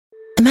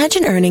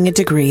Imagine earning a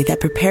degree that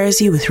prepares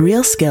you with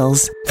real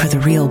skills for the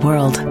real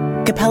world.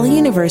 Capella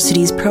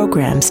University's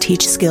programs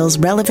teach skills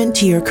relevant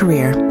to your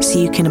career so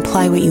you can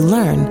apply what you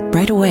learn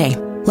right away.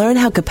 Learn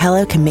how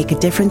Capella can make a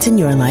difference in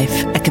your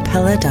life at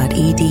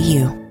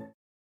capella.edu.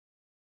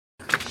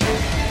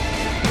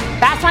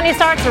 Fast Money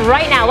starts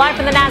right now, live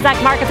from the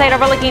NASDAQ market site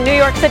overlooking New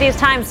York City's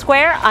Times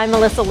Square. I'm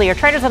Melissa Lee. Our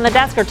traders on the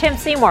desk are Tim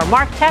Seymour,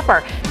 Mark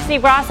Tepper,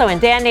 Steve Grasso,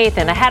 and Dan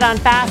Nathan. Ahead on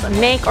Fast,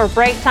 make or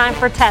break time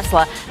for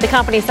Tesla. The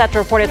company is set to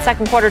report its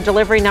second quarter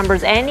delivery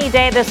numbers any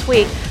day this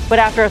week, but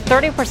after a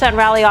 30%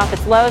 rally off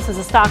its lows, has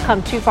the stock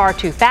come too far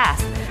too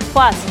fast?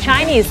 Plus,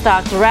 Chinese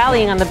stocks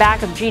rallying on the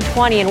back of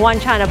G20, and one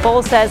China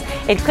bull says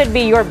it could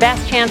be your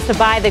best chance to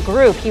buy the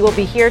group. He will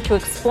be here to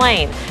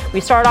explain. We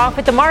start off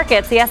with the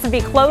markets. The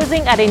S&P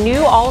closing at a new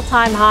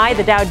all-time high.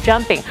 The Dow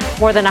jumping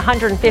more than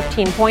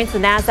 115 points. The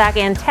Nasdaq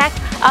and tech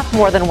up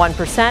more than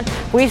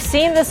 1%. We've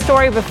seen this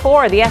story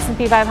before. The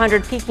S&P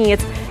 500 peaking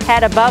its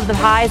head above the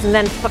highs and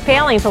then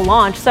failing to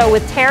launch. So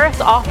with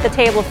tariffs off the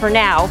table for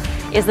now,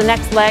 is the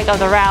next leg of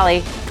the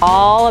rally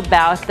all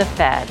about the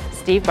Fed?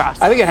 Steve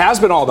Grasso. I think it has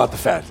been all about the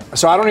Fed.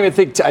 So I don't even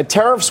think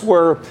tariffs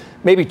were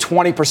maybe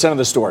 20% of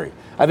the story.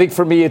 I think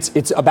for me,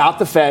 it's about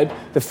the Fed.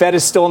 The Fed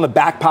is still in the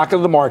back pocket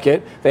of the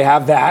market. They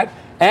have that.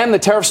 And the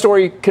tariff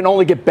story can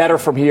only get better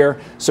from here.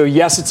 So,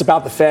 yes, it's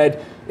about the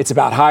Fed. It's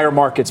about higher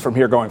markets from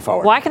here going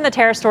forward. Why can the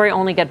tariff story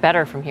only get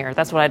better from here?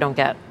 That's what I don't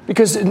get.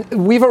 Because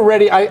we've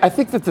already, I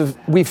think that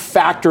we've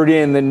factored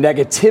in the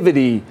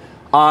negativity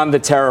on the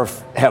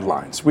tariff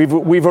headlines. We've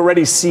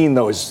already seen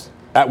those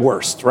at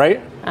worst,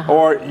 right?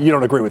 Or you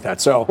don't agree with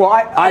that? So, well,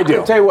 I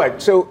do. I'll tell you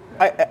what. So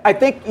I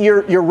think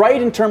you're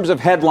right in terms of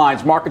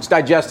headlines. Markets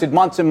digested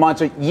months and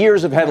months,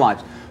 years of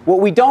headlines. What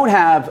we don't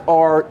have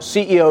are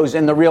CEOs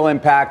and the real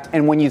impact.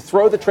 And when you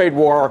throw the trade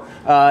war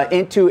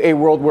into a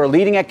world where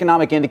leading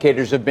economic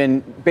indicators have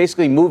been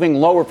basically moving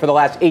lower for the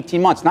last 18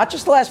 months, not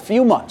just the last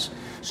few months.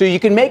 So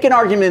you can make an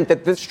argument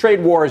that this trade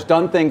war has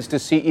done things to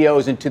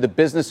CEOs and to the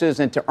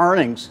businesses and to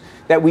earnings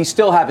that we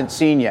still haven't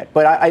seen yet.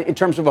 But in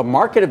terms of a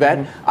market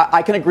event,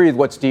 I can agree with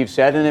what Steve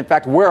said. And in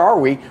fact, where are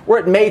we? We're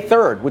at May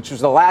 3rd, which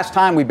was the last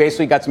time we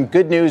basically got some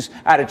good news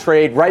out of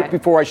trade right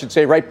before, I should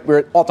say, we're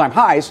at all-time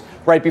highs,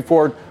 right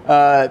before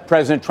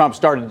President Trump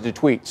started to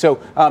tweet.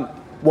 So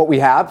what we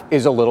have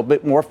is a little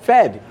bit more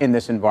Fed in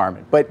this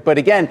environment. But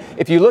again,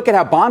 if you look at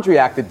how bonds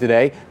reacted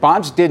today,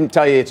 bonds didn't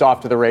tell you it's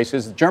off to the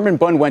races. The German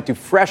Bund went to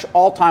fresh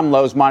all-time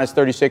lows, minus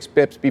 36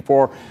 bips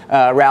before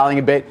rallying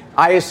a bit.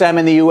 ISM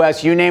in the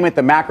U.S., you name it,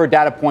 the macro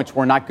data points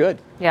were not good.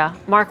 Yeah.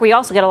 Mark, we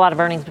also get a lot of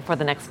earnings before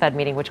the next Fed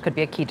meeting, which could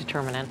be a key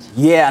determinant.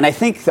 Yeah, and I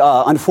think,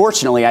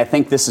 unfortunately, I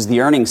think this is the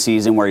earnings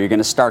season where you're going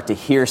to start to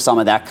hear some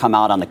of that come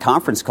out on the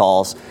conference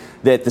calls,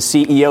 that the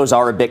CEOs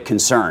are a bit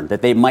concerned,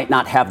 that they might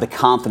not have the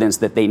confidence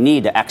that they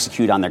need to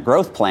execute on their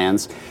growth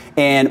plans.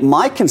 And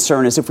my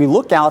concern is if we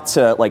look out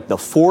to like the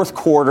fourth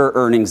quarter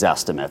earnings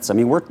estimates, I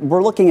mean,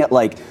 we're looking at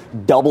like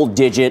double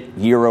digit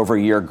year over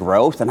year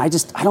growth. And I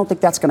don't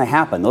think that's going to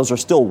happen. Those are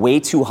still way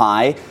too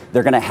high.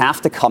 They're going to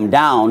have to come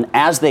down.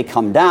 As they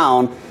come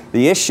down,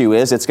 the issue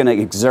is it's going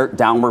to exert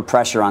downward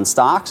pressure on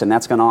stocks, and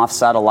that's going to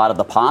offset a lot of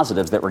the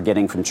positives that we're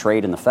getting from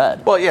trade and the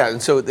Fed. Well, yeah, and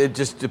so it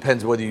just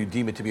depends whether you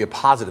deem it to be a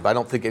positive. I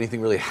don't think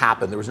anything really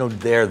happened. There was no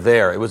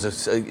there. It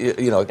was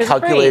a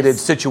calculated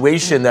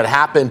situation that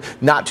happened,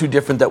 not too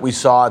different that we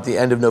saw at the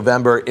end of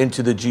November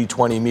into the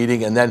G20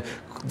 meeting, and then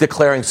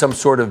declaring some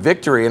sort of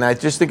victory. And I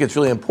just think it's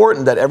really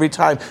important that every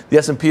time the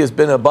S&P has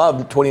been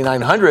above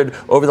 2,900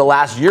 over the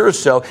last year or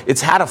so, it's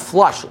had a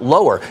flush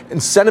lower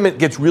and sentiment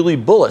gets really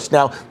bullish.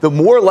 Now, the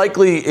more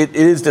likely it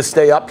is to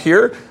stay up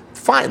here,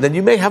 fine, then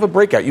you may have a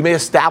breakout. You may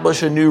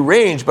establish a new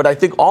range, but I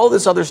think all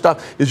this other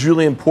stuff is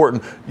really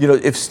important. You know,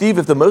 if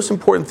the most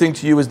important thing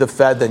to you is the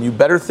Fed, then you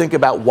better think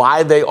about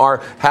why they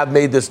have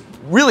made this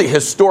really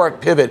historic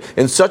pivot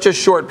in such a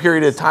short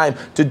period of time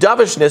to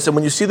dovishness. And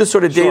when you see the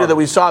sort of data that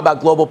we saw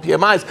about global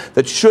PMIs,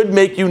 that should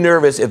make you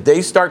nervous if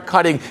they start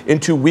cutting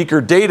into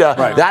weaker data.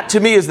 Right. That to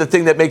me is the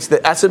thing that makes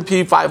the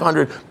S&P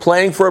 500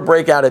 playing for a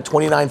breakout at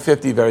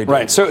 2950 very good.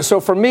 Right. So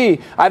for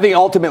me, I think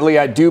ultimately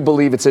I do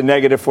believe it's a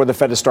negative for the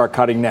Fed to start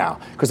cutting now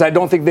because I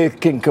don't think they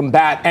can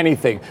combat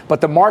anything.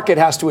 But the market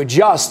has to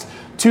adjust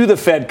to the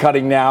Fed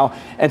cutting now.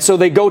 And so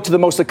they go to the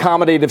most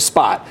accommodative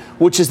spot,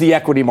 which is the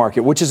equity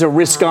market, which is a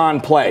risk-on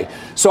play.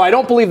 So I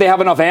don't believe they have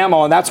enough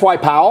ammo. And that's why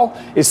Powell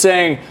is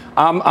saying,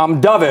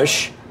 I'm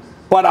dovish,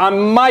 but I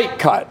might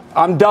cut.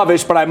 I'm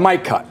dovish, but I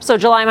might cut. So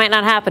July might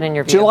not happen in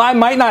your view? July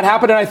might not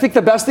happen, and I think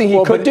the best thing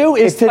he could do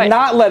is to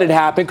not let it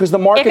happen because the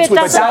markets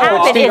would sell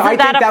off. I think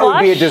that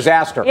would be a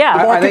disaster. Yeah.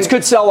 The markets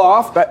could sell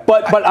off,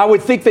 but I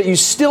would think that you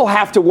still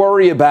have to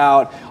worry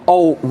about,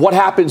 what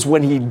happens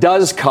when he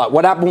does cut?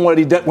 What happens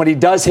when he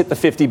does hit the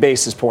 50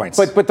 basis points?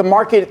 But the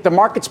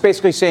market's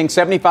basically saying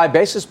 75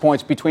 basis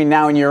points between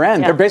now and year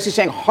end. Yeah. They're basically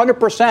saying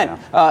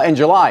 100% in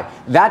July.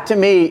 That to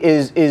me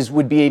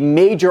would be a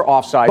major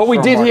offside. But we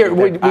did hear.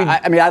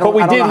 I don't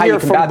know hear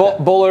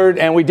from Bullard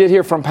and we did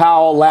hear from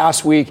Powell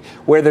last week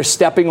where they're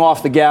stepping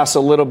off the gas a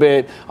little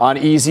bit on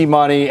easy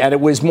money, and it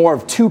was more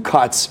of 2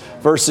 cuts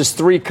versus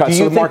 3 cuts.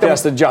 So the market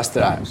has to adjust to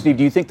that. Steve,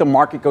 do you think the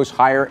market goes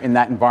higher in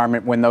that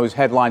environment when those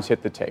headlines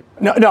hit the tape?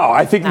 No.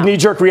 I think the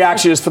knee-jerk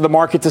reaction is for the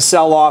market to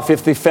sell off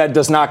if the Fed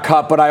does not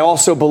cut. But I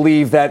also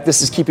believe that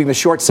this is keeping the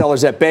short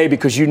sellers at bay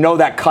because you know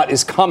that cut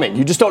is coming.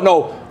 You just don't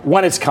know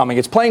when it's coming.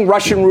 It's playing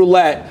Russian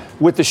roulette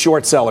with the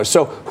short sellers.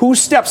 So who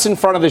steps in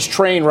front of this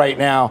train right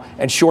now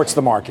and shorts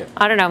the market?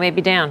 I don't know,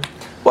 maybe Dan.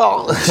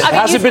 Well,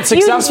 has it been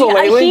successful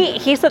lately?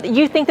 He said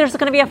you think there's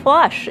going to be a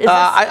flush.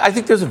 I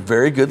think there's a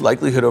very good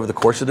likelihood over the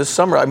course of this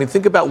summer. I mean,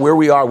 think about where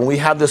we are when we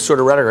have this sort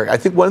of rhetoric. I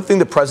think one thing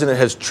the president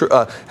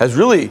has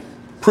really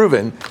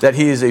proven that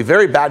he is a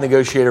very bad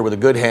negotiator with a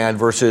good hand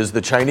versus the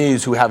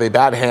Chinese who have a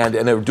bad hand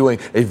and are doing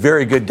a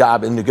very good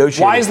job in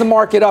negotiating. Why is the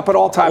market up at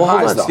all-time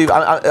highs, hold on, though? Steve.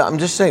 I'm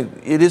just saying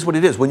it is what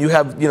it is. When you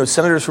have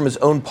senators from his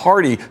own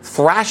party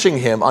thrashing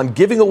him on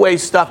giving away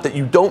stuff that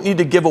you don't need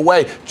to give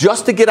away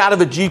just to get out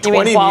of a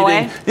G20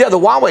 meeting. Yeah, the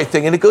Huawei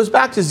thing. And it goes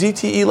back to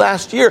ZTE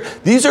last year.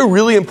 These are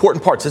really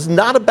important parts. It's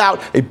not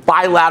about a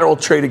bilateral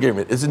trade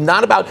agreement. It's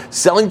not about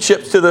selling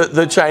chips to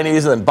the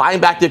Chinese and then buying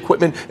back the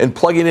equipment and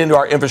plugging it into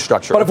our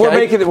infrastructure. But if we're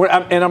making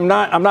and I'm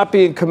not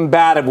being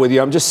combative with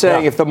you. I'm just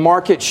saying if the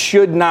market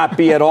should not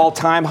be at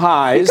all-time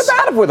highs. Be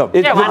combative with them.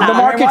 The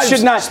market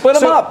should not split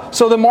them up.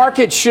 So the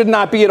market should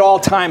not be at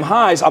all-time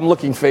highs. I'm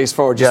looking face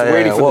forward, just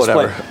waiting for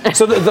the split.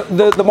 So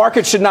the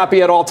market should not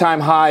be at all-time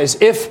highs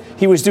if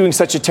he was doing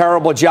such a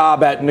terrible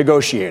job at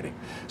negotiating.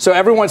 So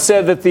everyone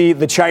said that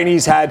the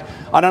Chinese had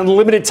an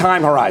unlimited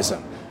time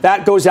horizon.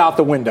 That goes out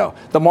the window.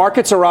 The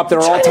markets are up. They're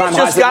all-time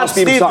highs.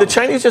 The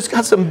Chinese just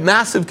got some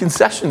massive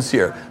concessions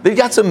here. They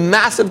got some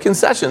massive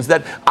concessions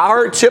that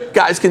our chip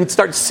guys can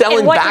start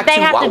selling back to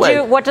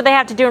Huawei. What do they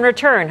have to do in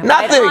return?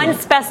 Nothing. An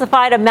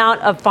unspecified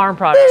amount of farm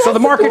products. So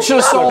the market should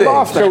have sold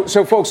off.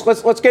 So folks,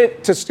 let's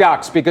get to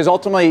stocks because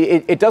ultimately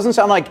it doesn't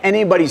sound like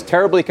anybody's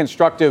terribly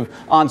constructive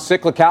on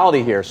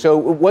cyclicality here. So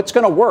what's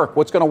going to work?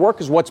 What's going to work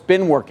is what's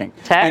been working.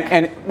 Tech.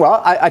 And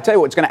I tell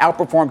you what's going to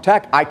outperform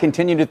tech. I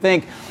continue to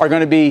think are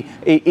going to be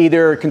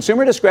either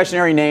consumer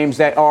discretionary names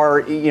that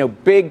are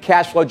big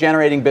cash flow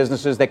generating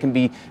businesses that can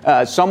be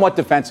somewhat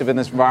defensive in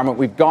this environment.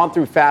 We've gone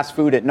through fast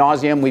food ad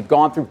nauseum. We've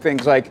gone through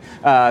things like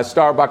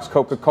Starbucks,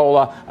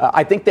 Coca-Cola.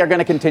 I think they're going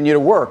to continue to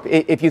work.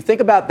 If you think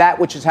about that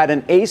which has had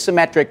an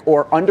asymmetric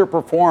or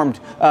underperformed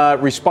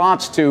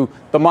response to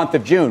the month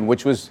of June,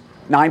 which was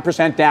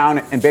 9% down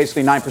and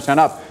basically 9%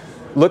 up,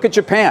 look at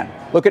Japan.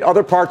 Look at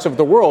other parts of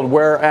the world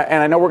where,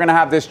 and I know we're going to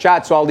have this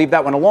chat, so I'll leave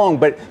that one alone,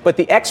 but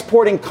the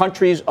exporting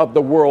countries of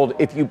the world,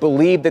 if you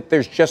believe that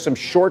there's just some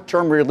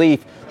short-term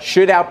relief,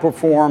 should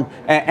outperform,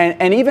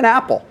 and even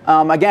Apple.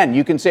 Again,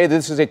 you can say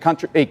this is a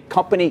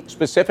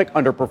company-specific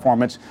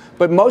underperformance,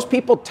 but most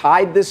people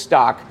tied this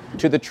stock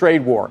to the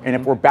trade war. And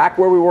if we're back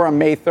where we were on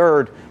May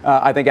 3rd,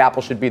 I think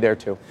Apple should be there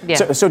too.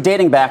 Yeah. So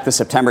dating back to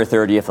September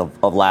 30th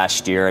of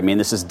last year, I mean,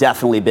 this has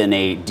definitely been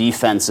a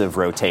defensive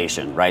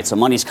rotation, right? So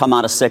money's come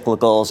out of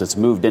cyclicals, it's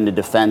moved into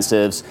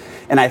defensives.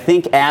 And I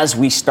think as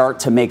we start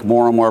to make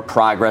more and more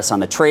progress on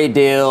the trade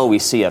deal, we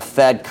see a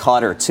Fed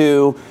cut or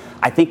two,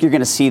 I think you're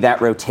going to see that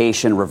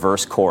rotation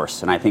reverse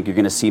course. And I think you're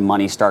going to see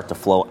money start to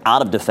flow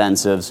out of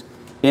defensives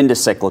into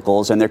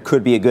cyclicals, and there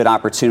could be a good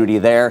opportunity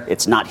there.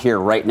 It's not here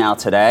right now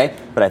today,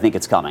 but I think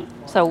it's coming.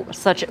 So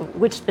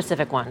which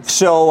specific ones?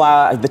 So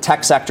the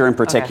tech sector in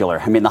particular.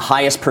 Okay. I mean, the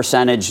highest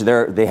percentage,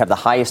 they have the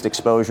highest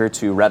exposure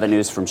to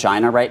revenues from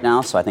China right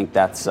now, so I think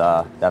that's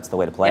the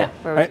way to play it.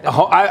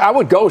 I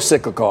would go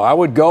cyclical. I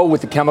would go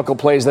with the chemical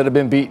plays that have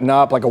been beaten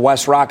up, like a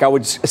WestRock. I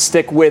would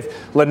stick with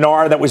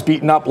Lennar that was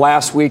beaten up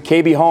last week,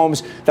 KB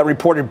Homes that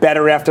reported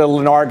better after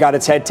Lennar got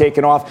its head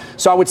taken off.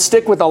 So I would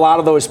stick with a lot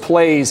of those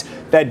plays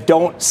that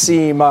don't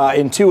seem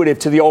intuitive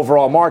to the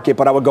overall market,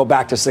 but I would go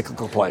back to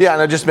cyclical plays. Yeah,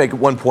 and I'll just make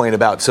one point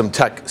about some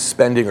tech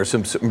spending or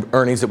some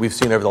earnings that we've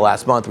seen over the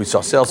last month. We saw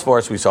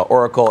Salesforce, we saw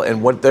Oracle,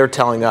 and what they're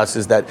telling us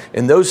is that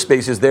in those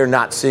spaces, they're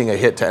not seeing a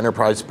hit to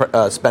enterprise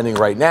spending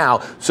right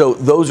now. So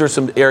those are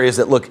some areas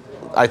that look,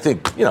 I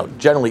think,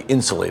 generally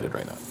insulated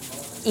right now.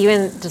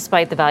 Even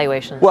despite the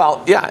valuation.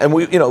 Well, yeah, and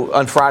we,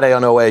 on Friday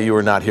on OA, you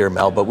were not here,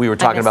 Mel, but we were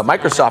talking about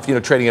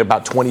Microsoft, trading at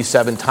about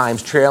 27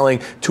 times, trailing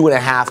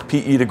 2.5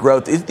 PE to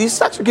growth. These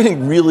stocks are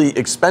getting really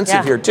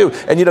expensive here too.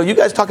 And you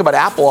guys talk about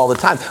Apple all the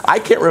time. I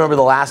can't remember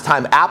the last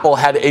time Apple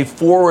had a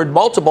forward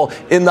multiple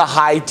in the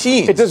high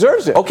teens. It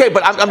deserves it. Okay,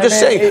 but I'm just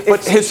saying.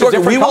 But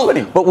historically,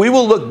 we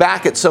will look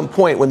back at some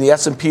point when the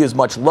S&P is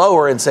much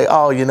lower and say,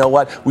 oh, you know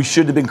what? We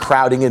should have been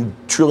crowding in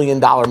 $1 trillion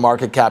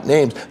market cap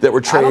names that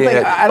were trading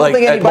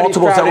at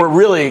multiples levels that were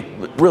really,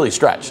 really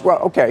stretched. Well,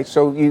 okay,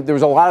 so there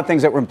was a lot of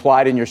things that were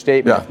implied in your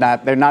statement. Yeah. If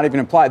not, they're not even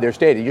implied, they're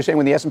stated. You're saying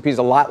when the S&P is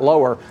a lot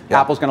lower,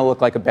 Apple's going to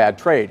look like a bad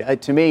trade.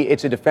 To me,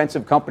 it's a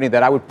defensive company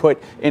that I would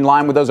put in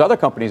line with those other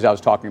companies I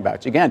was talking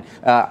about. Again,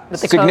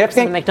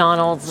 significant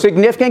McDonald's,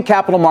 significant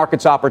capital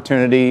markets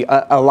opportunity,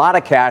 a lot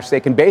of cash. They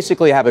can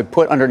basically have it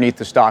put underneath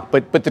the stock.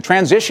 But the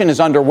transition is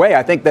underway.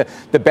 I think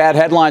the bad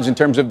headlines in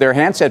terms of their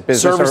handset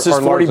business Services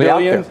are 40 largely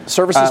billion. out there.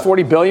 Services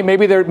 40 billion.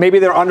 Maybe they're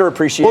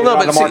underappreciated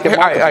on the market.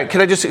 All right,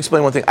 can I just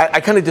explain one thing? I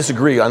kind of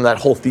disagree on that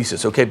whole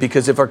thesis, okay?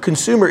 Because if our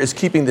consumer is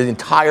keeping the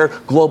entire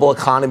global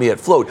economy at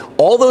float,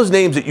 all those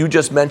names that you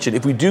just mentioned,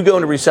 if we do go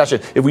into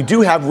recession, if we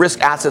do have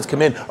risk assets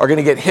come in, are going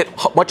to get hit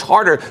much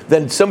harder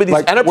than some of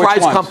these enterprise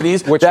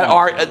companies that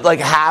are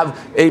have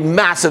a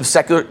massive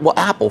secular. Well,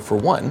 Apple for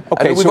one.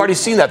 Okay, I mean, we've already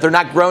seen that they're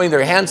not growing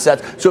their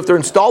handsets. So if their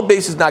installed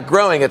base is not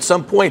growing at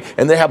some point,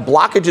 and they have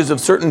blockages of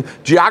certain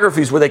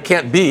geographies where they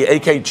can't be,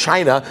 aka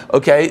China,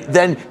 okay,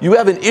 then you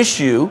have an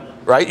issue.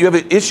 Right? You have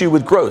an issue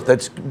with growth.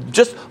 That's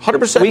just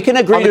 100%. We can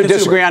agree to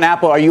disagree on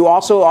Apple. Are you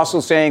also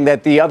saying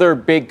that the other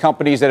big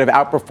companies that have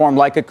outperformed,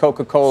 like a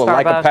Coca-Cola,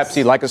 like a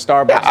Pepsi, like a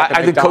Starbucks? Yeah,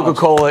 I think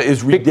Coca-Cola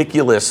is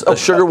ridiculous. A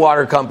sugar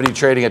water company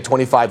trading at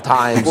 25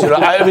 times.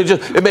 I mean,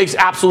 it makes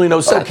absolutely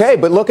no sense. Okay,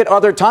 but look at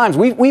other times.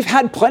 We've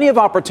had plenty of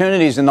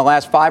opportunities in the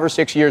last 5 or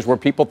 6 years where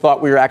people thought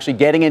we were actually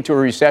getting into a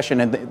recession,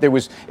 and it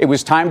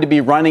was time to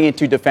be running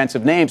into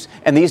defensive names,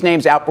 and these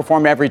names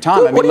outperform every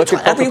time. I mean, look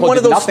at every one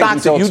of those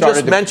stocks that you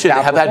just mentioned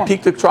have had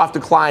peak to trough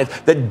declines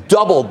that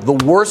doubled the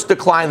worst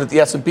decline that the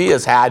S&P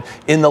has had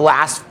in the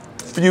last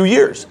few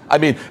years. I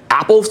mean,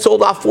 Apple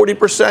sold off 40%.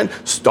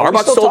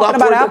 Starbucks sold off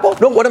 40%. Apple?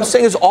 No, what I'm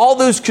saying is all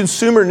those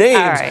consumer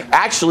names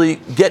actually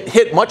get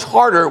hit much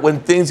harder when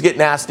things get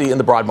nasty in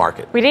the broad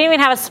market. We didn't even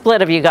have a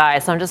split of you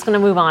guys, so I'm just going to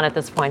move on at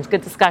this point.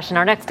 Good discussion.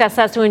 Our next guest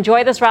says to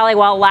enjoy this rally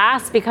while it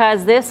lasts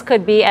because this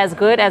could be as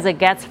good as it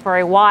gets for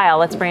a while.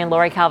 Let's bring in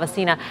Lori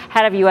Calvasina,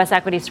 head of U.S.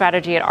 equity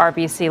strategy at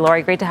RBC.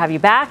 Lori, great to have you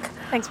back.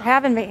 Thanks for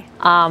having me.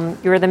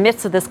 You're in the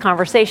midst of this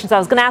conversation, so I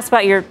was going to ask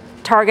about your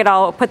target.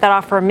 I'll put that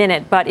off for a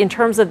minute. But in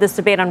terms of this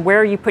debate on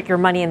where you put your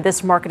money in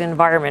this market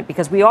environment,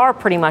 because we are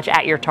pretty much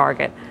at your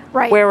target,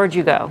 right? Where would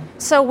you go?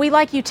 So we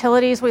like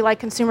utilities, we like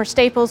consumer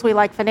staples, we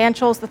like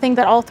financials. The thing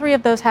that all three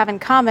of those have in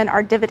common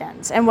are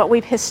dividends. And what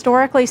we've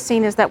historically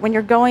seen is that when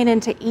you're going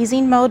into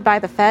easing mode by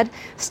the Fed,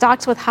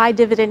 stocks with high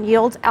dividend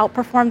yields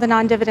outperform the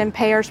non-dividend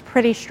payers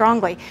pretty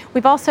strongly.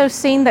 We've also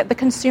seen that the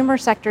consumer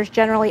sectors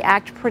generally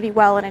act pretty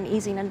well in an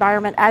easing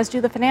environment, as do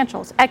the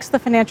financials, ex the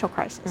financial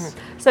crisis.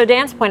 Mm-hmm. So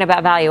Dan's point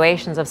about valuations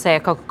of, say, a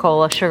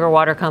Coca-Cola sugar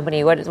water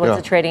company, what's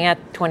it trading at?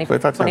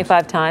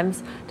 25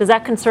 times. Does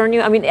that concern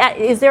you? I mean,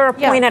 is there a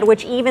point at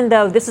which, even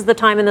though this is the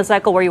time in the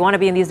cycle where you want to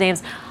be in these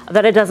names,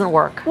 that it doesn't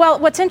work? Well,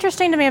 what's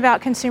interesting to me about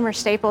consumer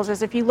staples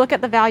is if you look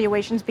at the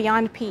valuations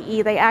beyond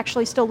PE, they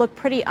actually still look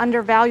pretty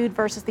undervalued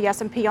versus the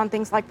S&P on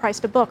things like price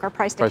to book or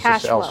price to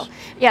cash flow.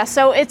 Yeah,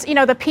 so it's,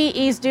 the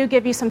PEs do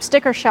give you some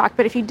sticker shock,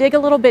 but if you dig a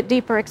little bit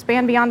deeper,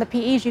 expand beyond the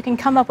PEs, you can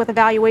come up with a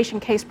valuation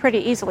case pretty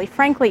easily,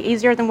 frankly,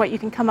 easier than what you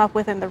can come up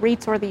with in the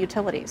REITs or the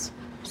utilities.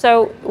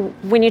 So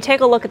when you take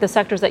a look at the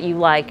sectors that you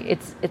like,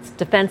 it's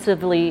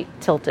defensively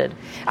tilted.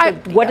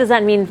 What does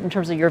that mean in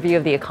terms of your view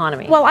of the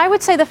economy? Well, I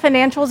would say the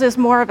financials is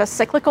more of a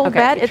cyclical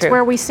bet. It's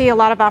where we see a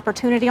lot of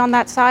opportunity on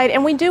that side.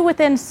 And we do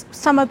within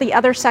some of the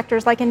other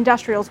sectors like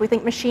industrials. We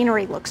think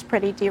machinery looks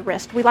pretty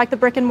de-risked. We like the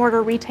brick and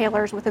mortar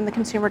retailers within the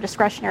consumer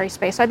discretionary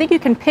space. So I think you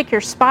can pick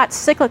your spots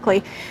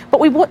cyclically,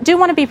 but we do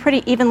want to be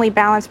pretty evenly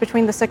balanced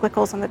between the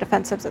cyclicals and the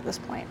defensives at this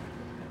point.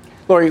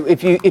 Lori,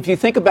 if you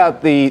think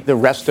about the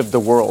rest of the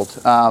world,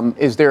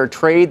 is there a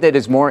trade that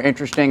is more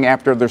interesting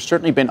after there's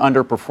certainly been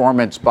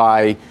underperformance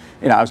by,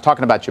 I was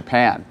talking about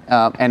Japan,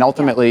 and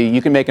ultimately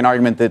you can make an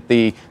argument that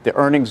the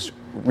earnings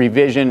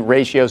revision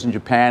ratios in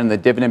Japan and the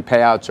dividend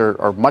payouts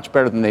are much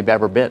better than they've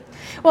ever been.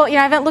 Well, I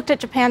haven't looked at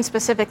Japan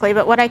specifically,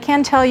 but what I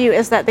can tell you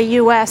is that the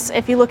U.S.,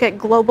 if you look at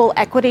global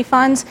equity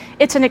funds,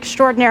 it's an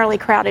extraordinarily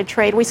crowded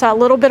trade. We saw a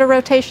little bit of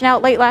rotation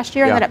out late last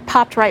year, and then it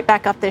popped right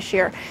back up this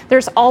year.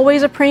 There's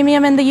always a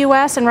premium in the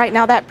U.S., and right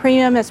now that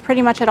premium is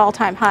pretty much at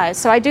all-time highs.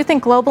 So I do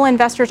think global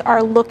investors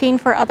are looking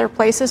for other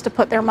places to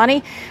put their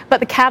money,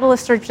 but the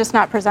catalysts are just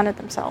not presented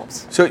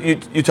themselves. So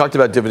you talked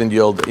about dividend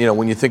yield.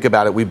 When you think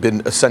about it, we've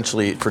been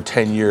essentially for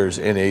 10 years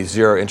in a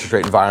zero interest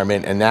rate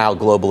environment, and now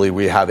globally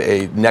we have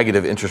a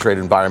negative interest rate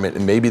environment,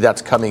 and maybe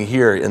that's coming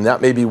here, and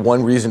that may be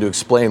one reason to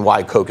explain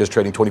why Coke is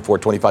trading 24,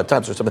 25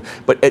 times or something.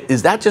 But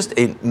is that just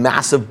a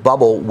massive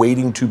bubble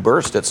waiting to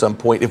burst at some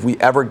point if we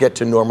ever get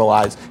to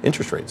normalize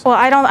interest rates? Well,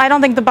 I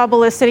don't think the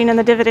bubble is sitting in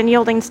the dividend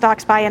yielding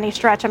stocks by any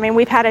stretch. I mean,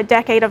 we've had a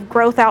decade of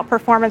growth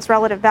outperformance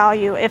relative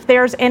value. If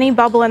there's any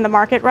bubble in the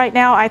market right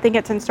now, I think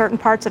it's in certain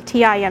parts of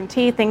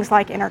TIMT, things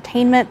like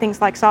entertainment,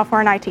 things like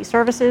software and IT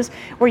services,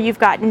 where you've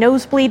got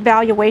nosebleed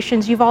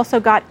valuations. You've also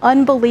got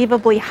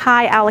unbelievably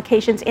high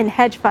allocations in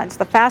hedge funds,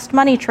 the fast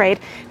money trade,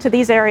 to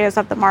these areas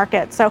of the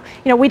market. So,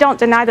 we don't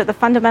deny that the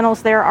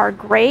fundamentals there are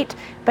great,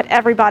 but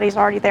everybody's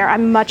already there.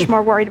 I'm much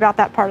more worried about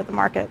that part of the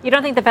market. You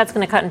don't think the Fed's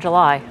going to cut in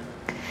July?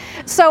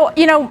 So,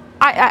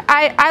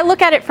 I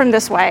look at it from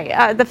this way.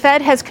 The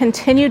Fed has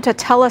continued to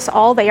tell us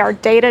all they are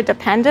data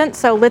dependent,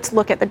 so let's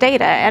look at the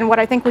data. And what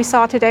I think we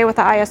saw today with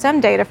the ISM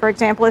data, for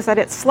example, is that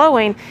it's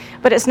slowing,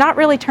 but it's not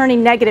really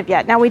turning negative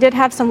yet. Now, we did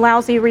have some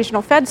lousy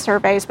regional Fed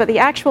surveys, but the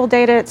actual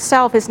data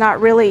itself is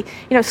not really,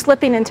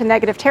 slipping into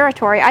negative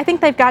territory. I think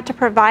they've got to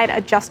provide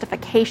a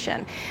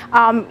justification.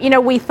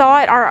 We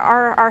thought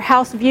our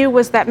House view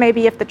was that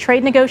maybe if the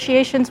trade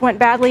negotiations went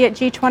badly at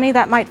G20,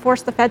 that might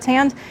force the Fed's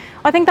hand.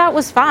 I think that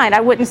was fine. I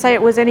wouldn't say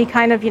it was any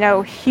kind of,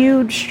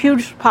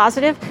 huge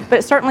positive, but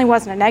it certainly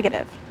wasn't a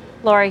negative.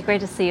 Lori,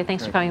 great to see you.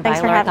 Thanks for coming by.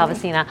 Lori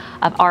Calvasina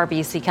of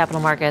RBC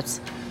Capital Markets.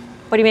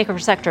 What do you make of your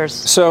sectors?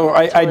 So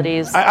I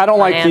don't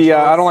like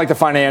the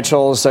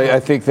financials. I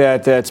think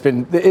that it's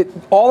been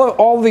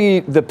all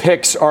the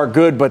picks are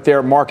good, but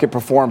they're market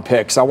perform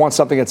picks. I want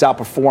something that's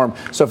outperformed.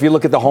 So if you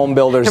look at the home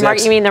builders,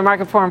 you mean they're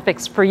market perform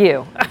picks for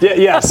you?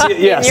 Yes. In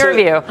your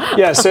view.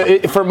 Yes,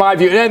 for my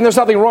view, and there's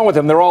nothing wrong with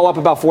them. They're all up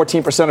about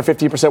 14% or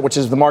 15%, which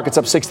is the market's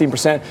up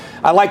 16%.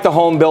 I like the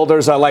home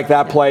builders. I like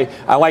that play.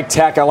 I like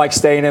tech. I like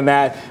staying in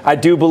that. I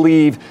do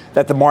believe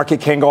that the market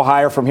can go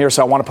higher from here,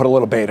 so I want to put a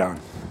little bait on.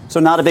 So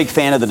not a big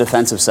fan of the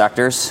defensive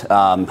sectors.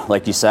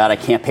 Like you said, I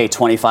can't pay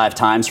 25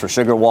 times for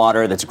sugar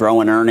water that's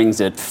growing earnings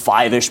at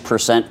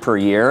 5-ish% per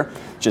year.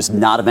 Just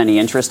not of any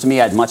interest to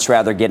me. I'd much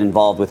rather get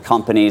involved with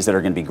companies that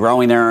are going to be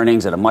growing their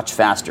earnings at a much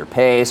faster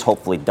pace,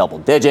 hopefully double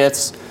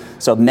digits.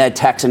 So med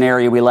tech's an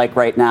area we like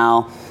right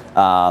now.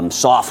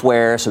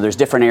 Software, so there's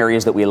different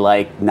areas that we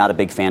like. Not a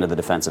big fan of the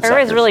defensive sectors.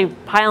 Everybody's really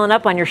piling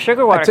up on your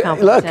sugar water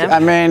company. Look, Tim. I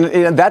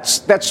mean,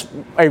 that's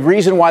a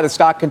reason why the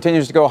stock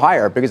continues to go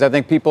higher, because I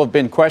think people have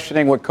been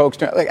questioning what Coke's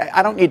doing. Like,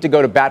 I don't need to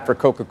go to bat for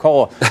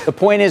Coca-Cola. The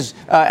point is,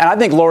 and I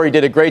think Lori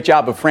did a great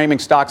job of framing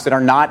stocks that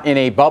are not in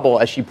a bubble,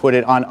 as she put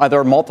it, on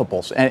other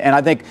multiples. And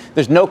I think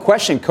there's no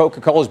question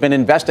Coca-Cola has been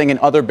investing in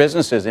other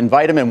businesses, in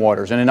vitamin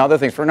waters and in other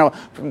things.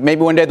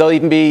 Maybe one day they'll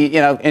even be,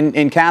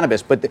 in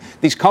cannabis. But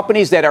these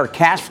companies that are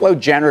cash flow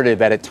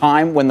generative at a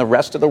time when the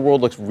rest of the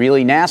world looks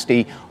really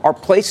nasty are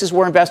places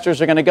where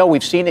investors are going to go.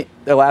 We've seen it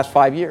the last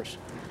 5 years.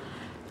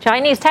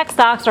 Chinese tech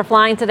stocks are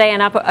flying today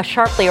and up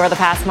sharply over the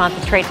past month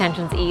as trade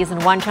tensions ease.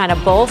 And one China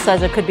bull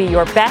says it could be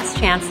your best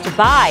chance to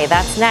buy.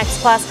 That's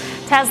next. Plus,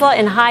 Tesla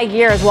in high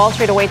gear as Wall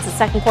Street awaits the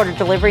second quarter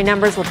delivery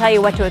numbers. We'll tell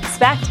you what to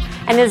expect.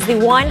 And is the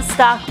one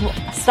stock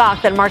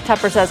that Mark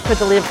Tupper says could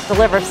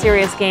deliver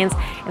serious gains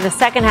in the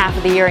second half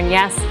of the year. And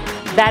yes,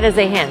 that is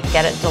a hint.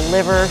 Get it?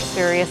 Deliver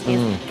serious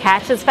gains.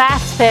 Catch his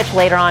fast pitch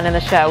later on in the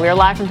show. We are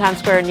live from Times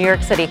Square in New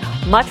York City.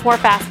 Much more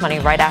Fast Money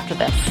right after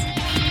this.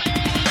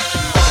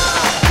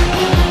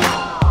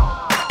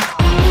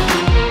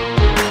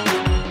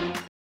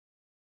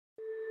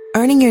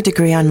 Earning your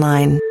degree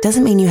online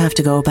doesn't mean you have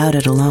to go about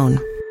it alone.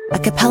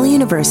 At Capella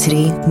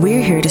University,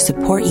 we're here to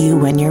support you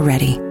when you're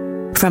ready.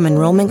 From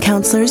enrollment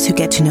counselors who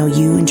get to know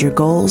you and your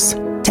goals,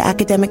 to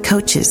academic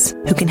coaches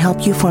who can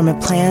help you form a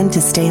plan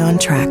to stay on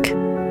track.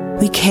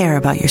 We care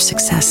about your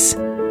success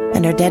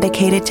and are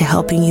dedicated to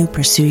helping you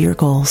pursue your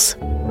goals.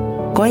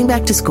 Going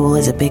back to school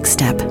is a big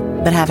step,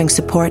 but having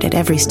support at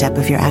every step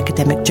of your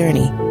academic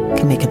journey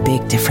can make a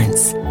big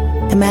difference.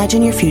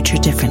 Imagine your future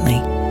differently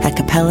at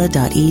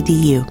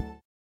capella.edu.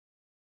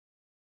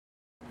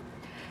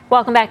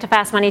 Welcome back to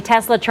Fast Money.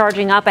 Tesla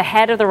charging up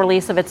ahead of the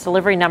release of its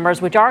delivery numbers,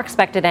 which are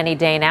expected any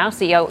day now.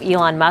 CEO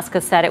Elon Musk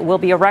has said it will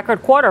be a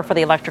record quarter for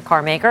the electric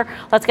car maker.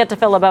 Let's get to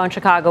Phil LeBeau in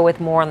Chicago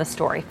with more on the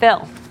story.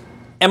 Phil.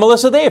 And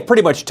Melissa, they have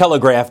pretty much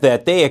telegraphed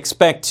that they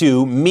expect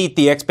to meet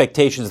the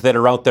expectations that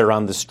are out there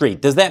on the street.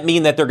 Does that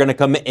mean that they're going to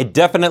come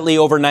definitely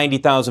over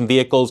 90,000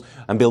 vehicles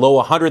and below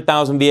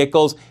 100,000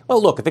 vehicles?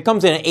 Well, look, if it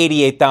comes in at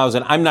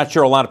 88,000, I'm not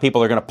sure a lot of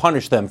people are going to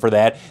punish them for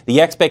that.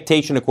 The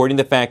expectation, according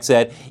to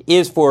FactSet,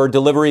 is for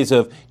deliveries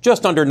of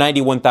just under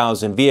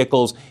 91,000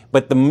 vehicles.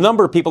 But the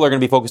number of people are going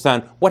to be focused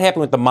on what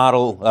happened with the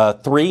Model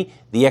 3.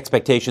 The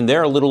expectation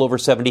there, a little over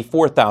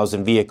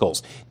 74,000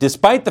 vehicles.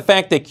 Despite the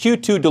fact that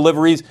Q2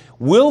 deliveries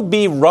will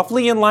be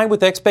roughly in line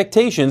with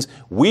expectations,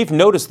 we've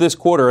noticed this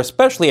quarter,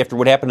 especially after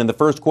what happened in the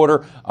first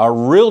quarter, a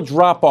real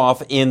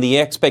drop-off in the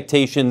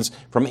expectations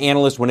from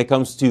analysts when it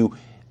comes to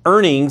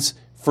earnings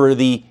for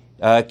the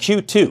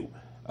Q2.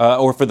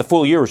 Or for the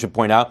full year, we should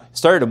point out,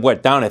 started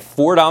down at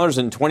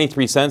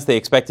 $4.23 they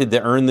expected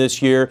to earn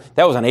this year.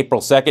 That was on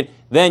April 2nd.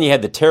 Then you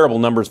had the terrible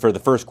numbers for the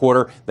first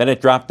quarter. Then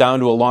it dropped down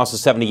to a loss of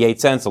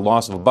 78 cents, a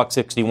loss of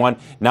 $1.61.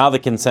 Now the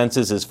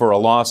consensus is for a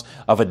loss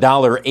of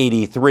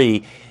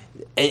 $1.83.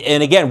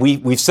 And again,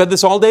 we've said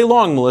this all day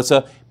long,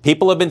 Melissa.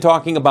 People have been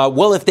talking about,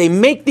 well, if they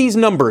make these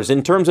numbers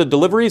in terms of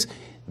deliveries,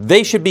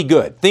 they should be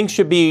good. Things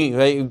should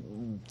be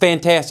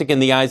fantastic in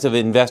the eyes of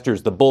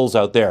investors, the bulls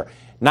out there.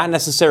 Not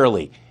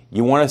necessarily.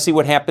 You want to see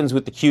what happens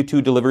with the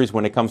Q2 deliveries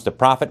when it comes to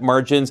profit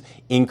margins.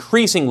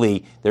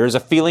 Increasingly, there is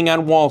a feeling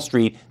on Wall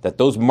Street that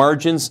those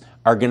margins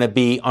are going to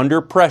be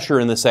under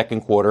pressure in the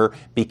second quarter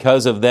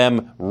because of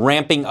them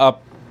ramping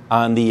up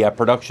on the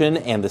production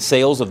and the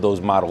sales of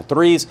those Model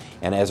 3s.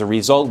 And as a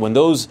result, when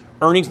those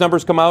earnings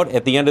numbers come out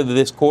at the end of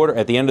this quarter,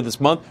 at the end of this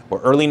month,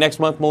 or early next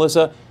month,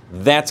 Melissa,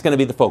 that's going to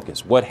be the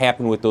focus. What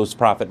happened with those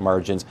profit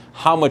margins?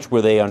 How much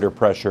were they under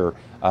pressure,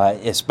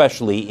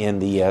 especially in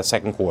the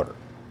second quarter?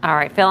 All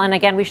right, Phil. And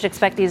again, we should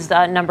expect these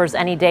numbers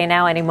any day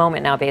now, any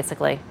moment now,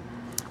 basically.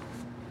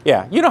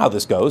 Yeah, you know how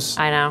this goes.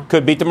 I know.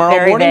 Could be tomorrow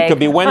Very morning, vague. could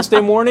be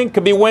Wednesday morning,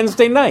 could be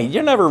Wednesday night.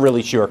 You're never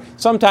really sure.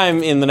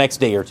 Sometime in the next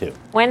day or two.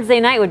 Wednesday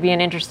night would be an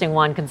interesting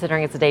one,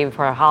 considering it's the day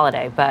before a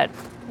holiday. But,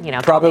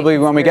 probably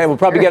when we'll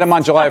probably get them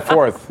on July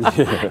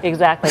 4th.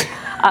 Exactly.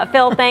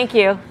 Phil, thank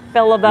you.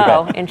 Phil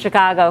LeBeau in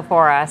Chicago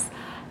for us.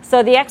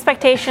 So the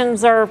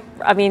expectations are,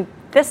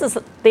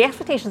 the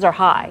expectations are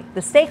high.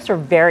 The stakes are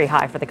very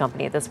high for the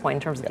company at this point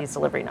in terms of these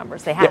delivery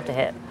numbers. They have to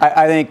hit.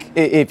 I think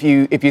if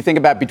you think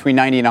about between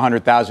 90 and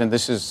 100,000,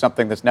 this is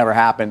something that's never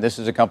happened. This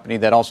is a company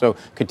that also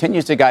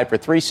continues to guide for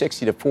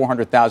 360 to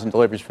 400,000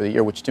 deliveries for the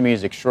year, which to me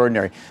is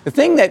extraordinary. The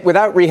thing that,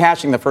 without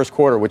rehashing the first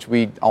quarter, which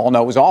we all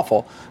know was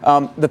awful,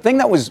 the thing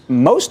that was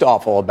most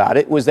awful about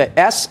it was that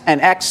S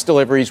and X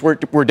deliveries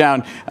were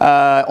down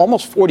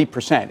almost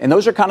 40%. And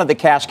those are kind of the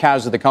cash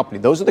cows of the company.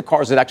 Those are the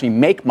cars that actually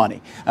make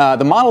money.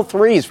 The Model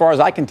 3, as far as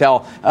I can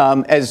tell,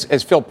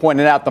 as Phil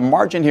pointed out, the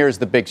margin here is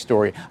the big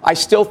story. I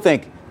still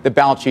think the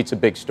balance sheet's a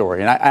big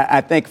story. And I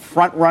think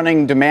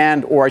front-running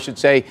demand, or I should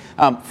say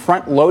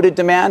front-loaded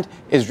demand,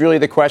 is really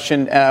the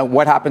question,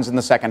 what happens in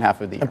the second half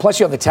of the year. And plus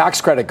you have the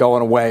tax credit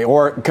going away,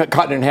 or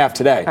cut in half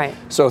today. Right.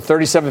 So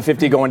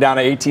 $37.50 going down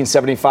to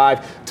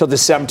 $18.75 till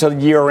December, till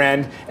year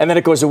end, and then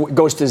it goes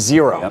to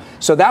zero. Yep.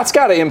 So that's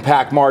got to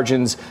impact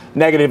margins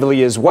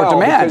negatively as well.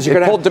 Or demand. You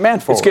pulled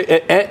demand forward.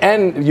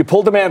 And you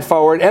pull demand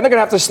forward, and they're going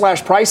to have to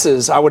slash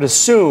prices, I would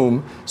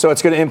assume, so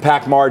it's going to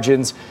impact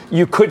margins.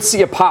 You could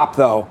see a pop,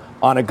 though,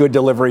 on a good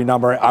delivery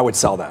number. I would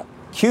sell that.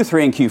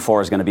 Q3 and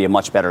Q4 is going to be a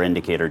much better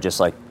indicator, just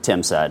like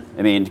Tim said.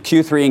 I mean,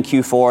 Q3 and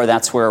Q4,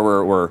 that's where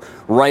we're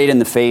right in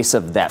the face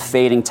of that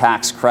fading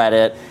tax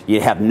credit.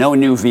 You have no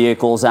new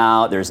vehicles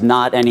out. There's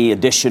not any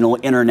additional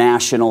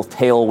international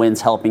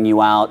tailwinds helping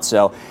you out.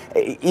 So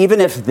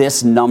even if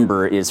this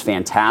number is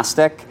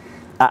fantastic,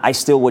 I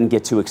still wouldn't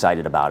get too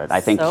excited about it.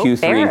 I think So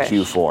Q3 bearish.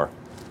 and Q4.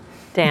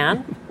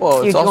 Dan? Well,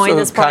 it's you joined also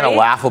this party? kind of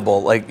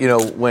laughable. Like,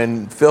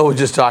 when Phil was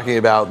just talking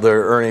about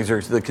their earnings,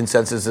 or the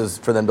consensus is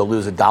for them to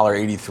lose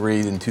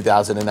 $1.83 in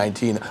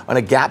 2019. On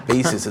a GAAP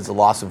basis, it's a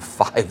loss of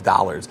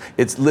 $5.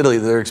 It's literally,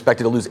 they're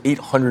expected to lose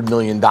 $800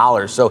 million.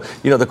 So,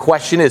 the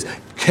question is,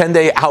 can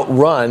they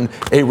outrun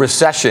a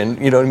recession,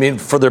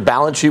 for their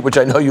balance sheet, which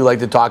I know you like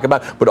to talk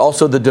about, but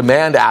also the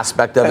demand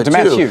aspect of it, too.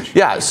 Demand's huge.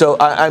 Yeah, so,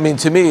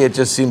 to me, it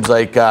just seems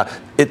like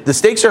the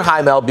stakes are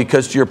high, Mel,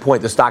 because, to your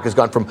point, the stock has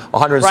gone from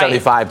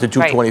 175 to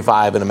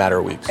 225 in a matter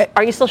of weeks.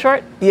 Are you still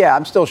short? Yeah,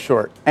 I'm still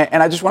short.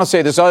 And I just want to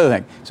say this other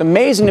thing. It's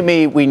amazing to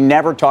me we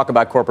never talk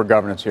about corporate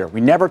governance here.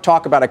 We never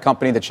talk about a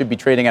company that should be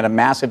trading at a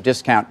massive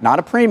discount, not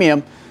a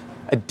premium,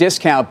 a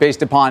discount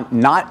based upon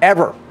not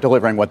ever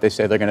delivering what they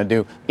say they're going to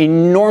do.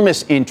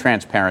 Enormous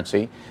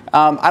intransparency.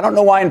 I don't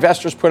know why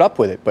investors put up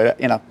with it, but,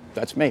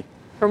 that's me.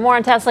 For more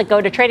on Tesla,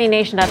 go to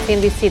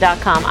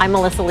tradingnation.cnbc.com. I'm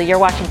Melissa Lee. You're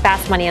watching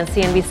Fast Money on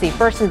CNBC,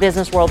 first in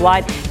business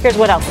worldwide. Here's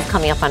what else is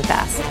coming up on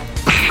Fast.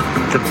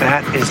 The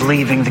bat is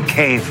leaving the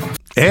cave.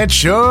 It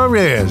sure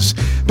is.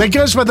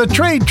 Because with the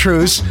trade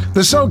truce,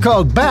 the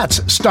so-called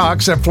BATS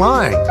stocks are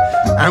flying.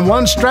 And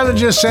one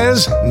strategist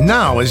says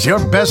now is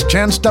your best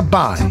chance to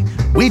buy.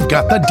 We've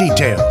got the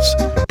details.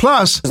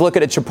 Plus, Look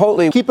at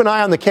Chipotle. Keep an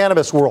eye on the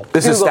cannabis world.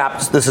 This is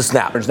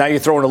Snap. Now you're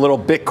throwing a little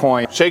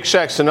Bitcoin. Shake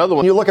Shack's another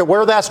one. You look at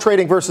where that's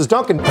trading versus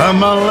Dunkin'. the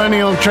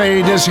millennial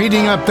trade is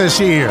heating up this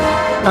year.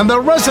 And the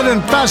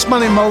resident fast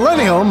money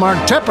millennial, Mark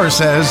Tepper,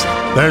 says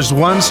there's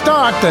one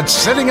stock that's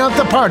sitting out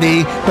the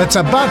party that's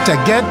about to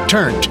get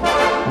turned.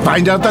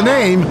 Find out the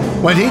name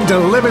when he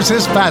delivers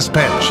his fast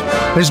pitch.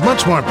 There's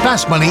much more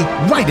fast money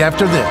right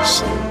after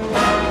this.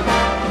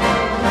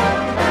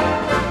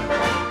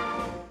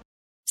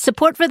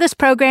 Support for this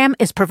program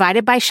is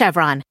provided by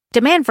Chevron.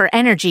 Demand for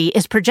energy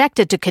is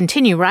projected to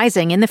continue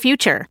rising in the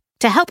future.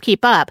 To help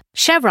keep up,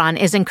 Chevron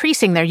is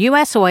increasing their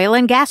U.S. oil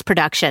and gas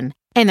production,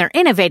 and they're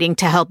innovating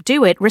to help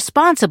do it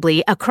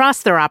responsibly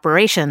across their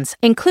operations,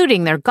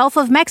 including their Gulf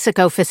of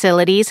Mexico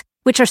facilities,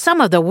 which are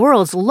some of the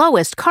world's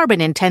lowest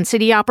carbon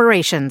intensity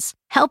operations,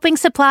 helping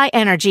supply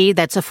energy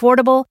that's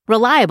affordable,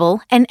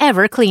 reliable, and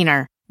ever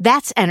cleaner.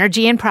 That's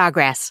energy in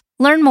progress.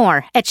 Learn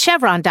more at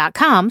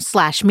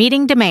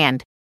chevron.com/meeting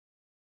demand.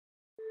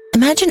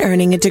 Imagine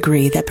earning a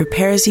degree that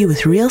prepares you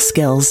with real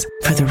skills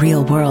for the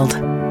real world.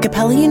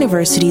 Capella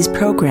University's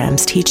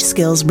programs teach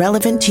skills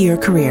relevant to your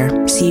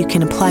career so you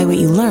can apply what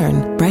you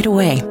learn right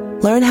away.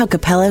 Learn how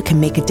Capella can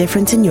make a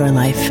difference in your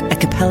life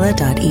at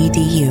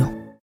capella.edu.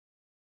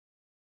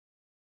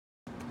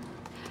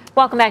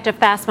 Welcome back to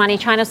Fast Money.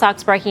 China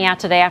stocks breaking out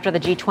today after the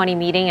G20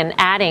 meeting and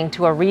adding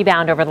to a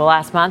rebound over the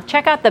last month.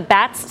 Check out the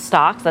BATS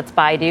stocks. That's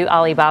Baidu,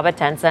 Alibaba,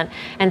 Tencent,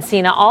 and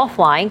Sina, all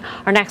flying.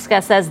 Our next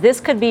guest says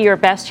this could be your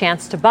best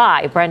chance to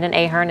buy. Brendan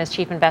Ahern is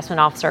Chief Investment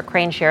Officer at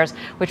Crane Shares,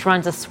 which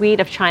runs a suite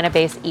of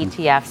China-based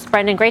ETFs.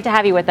 Brendan, great to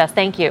have you with us.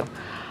 Thank you.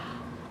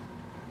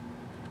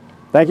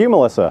 Thank you,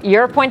 Melissa.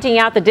 You're pointing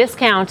out the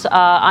discount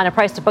on a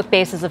price-to-book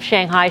basis of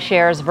Shanghai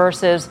shares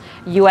versus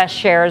U.S.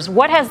 shares.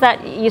 What has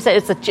that? You said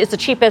it's the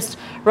cheapest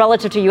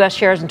relative to U.S.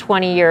 shares in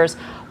 20 years.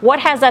 What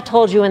has that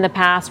told you in the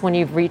past when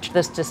you've reached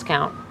this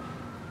discount?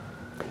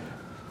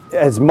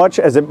 As much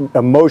as it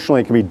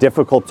emotionally can be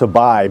difficult to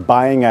buy,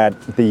 buying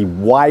at the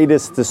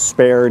widest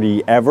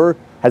disparity ever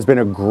has been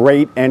a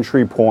great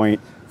entry point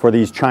for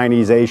these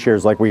Chinese A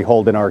shares like we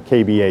hold in our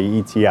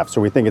KBA ETF. So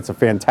we think it's a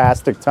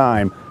fantastic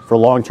time for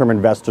long-term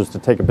investors to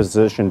take a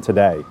position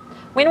today.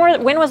 When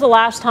was the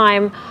last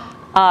time,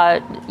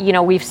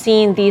 we've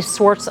seen these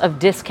sorts of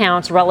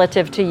discounts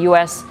relative to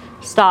U.S.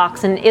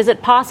 stocks? And is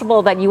it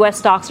possible that U.S.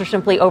 stocks are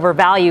simply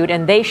overvalued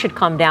and they should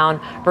come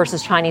down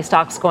versus Chinese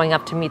stocks going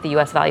up to meet the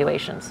U.S.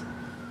 valuations?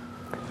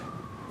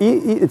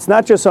 It's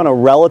not just on a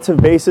relative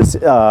basis.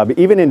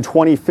 Even in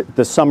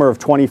the summer of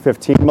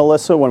 2015,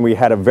 Melissa, when we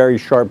had a very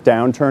sharp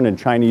downturn in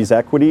Chinese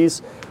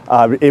equities,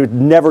 it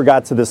never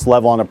got to this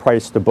level on a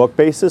price-to-book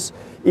basis.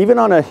 Even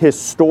on a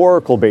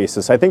historical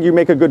basis, I think you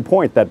make a good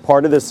point that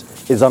part of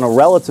this is on a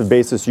relative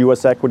basis,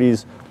 U.S.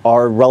 equities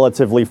are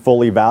relatively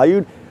fully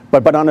valued.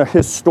 But on a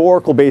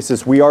historical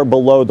basis, we are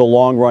below the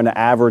long-run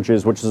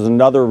averages, which is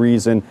another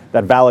reason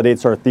that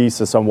validates our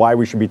thesis on why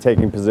we should be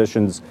taking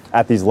positions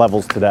at these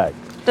levels today.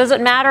 Does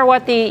it matter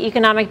what the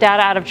economic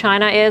data out of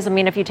China is? I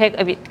mean, if you take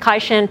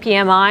Caixin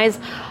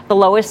PMIs, the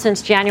lowest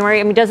since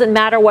January, I mean, does it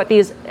matter what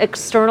these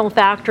external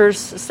factors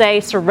say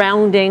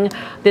surrounding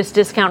this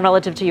discount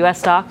relative to U.S.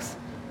 stocks?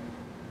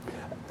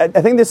 I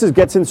think this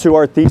gets into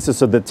our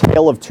thesis of the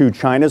tale of two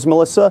Chinas,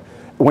 Melissa.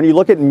 When you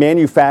look at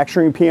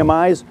manufacturing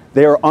PMIs,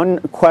 they are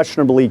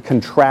unquestionably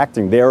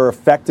contracting. They are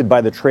affected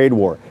by the trade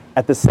war.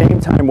 At the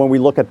same time, when we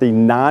look at the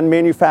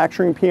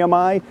non-manufacturing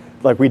PMI,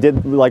 like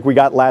we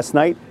got last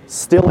night,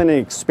 still in an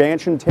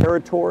expansion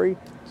territory.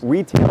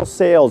 Retail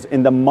sales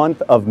in the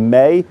month of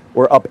May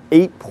were up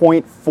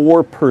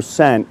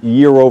 8.4%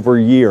 year over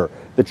year.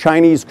 The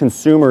Chinese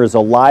consumer is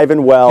alive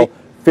and well.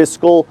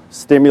 Fiscal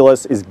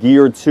stimulus is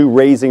geared to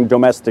raising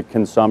domestic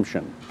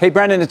consumption. Hey,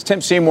 Brendan, it's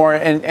Tim Seymour.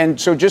 And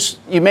so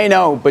you may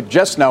know, but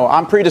just know,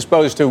 I'm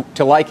predisposed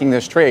to liking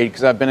this trade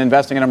because I've been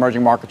investing in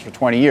emerging markets for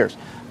 20 years.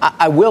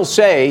 I will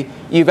say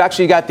you've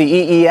actually got the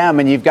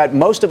EEM and you've got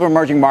most of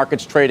emerging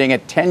markets trading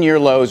at 10-year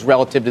lows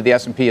relative to the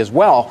S&P as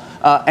well.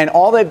 And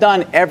all they've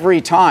done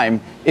every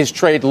time is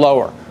trade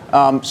lower.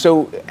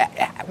 So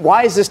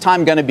why is this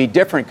time going to be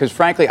different? Because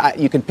frankly,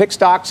 you can pick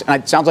stocks,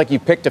 and it sounds like you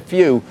picked a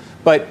few,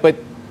 but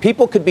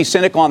people could be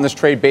cynical on this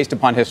trade based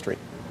upon history.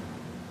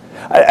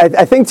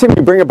 I think, Tim,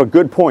 you bring up a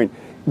good point.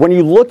 When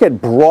you look at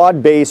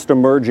broad-based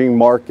emerging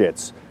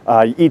markets,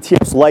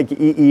 ETFs like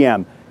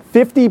EEM,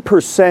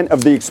 50%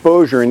 of the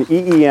exposure in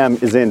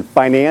EEM is in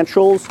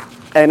financials,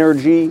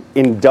 energy,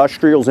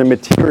 industrials, and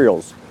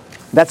materials.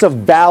 That's a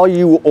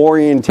value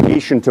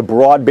orientation to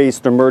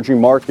broad-based emerging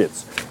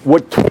markets.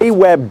 What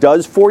KWeb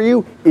does for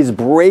you is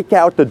break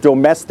out the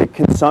domestic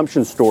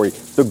consumption story,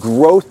 the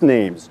growth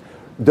names.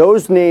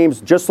 Those names,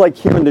 just like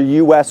here in the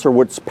U.S., are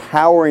what's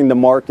powering the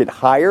market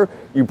higher.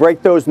 You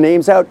break those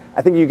names out,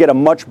 I think you get a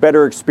much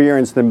better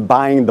experience than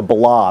buying the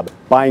blob,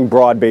 buying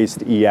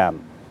broad-based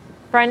EM.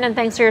 Brendan,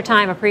 thanks for your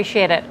time.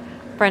 Appreciate it.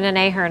 Brendan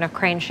Ahern of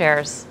Crane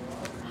Shares.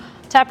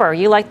 Tepper,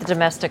 you like the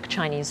domestic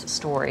Chinese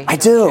story. I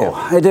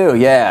do,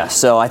 yeah.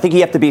 So I think you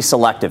have to be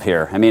selective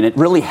here. I mean, it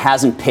really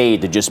hasn't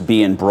paid to just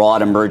be in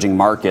broad emerging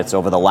markets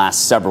over the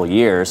last several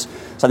years.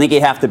 So I think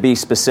you have to be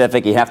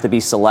specific. You have to be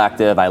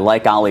selective. I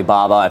like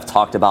Alibaba. I've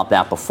talked about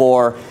that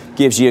before.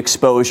 Gives you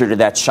exposure to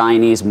that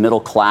Chinese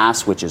middle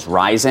class, which is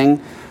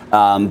rising.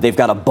 They've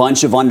got a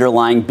bunch of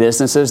underlying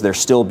businesses. They're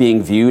still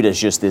being viewed as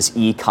just this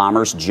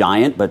e-commerce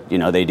giant, but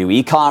they do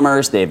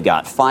e-commerce. They've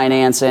got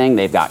financing.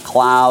 They've got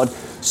cloud.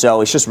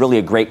 So it's just really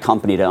a great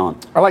company to own.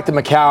 I like the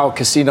Macau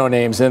casino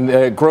names,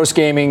 and gross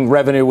gaming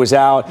revenue was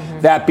out.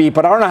 That beat,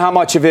 but I don't know how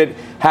much of it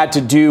had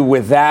to do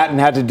with that and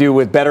had to do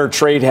with better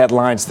trade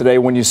headlines today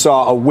when you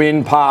saw a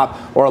Wynn pop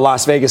or a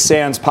Las Vegas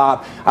Sands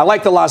pop. I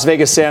like the Las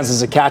Vegas Sands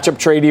as a catch-up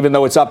trade, even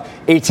though it's up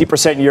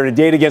 18% year to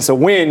date against a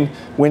Wynn.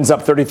 Wynn's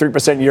up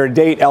 33% year to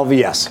date.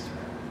 LVS.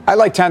 I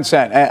like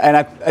Tencent,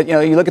 and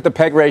you look at the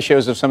PEG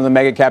ratios of some of the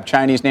mega cap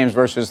Chinese names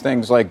versus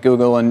things like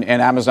Google and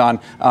Amazon,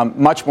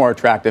 much more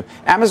attractive.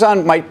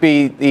 Amazon might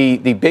be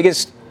the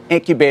biggest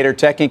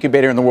tech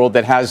incubator in the world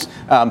that has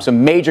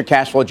some major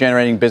cash flow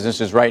generating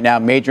businesses right now,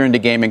 major into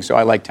gaming. So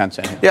I like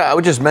Tencent. Yeah, I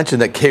would just mention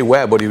that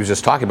K-Web, what he was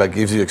just talking about,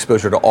 gives you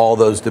exposure to all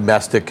those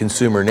domestic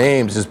consumer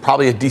names, is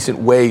probably a decent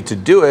way to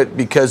do it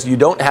because you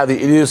don't have the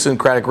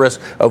idiosyncratic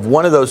risk of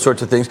one of those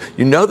sorts of things.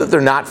 You know that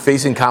they're not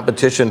facing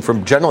competition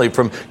generally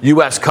from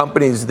U.S.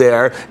 companies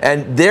there,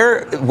 and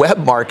their web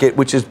market,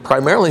 which is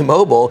primarily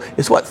mobile,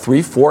 is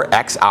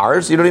 3-4x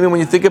ours. You know what I mean when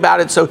you think about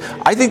it. So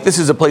I think this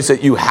is a place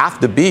that you have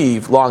to be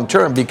long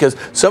term because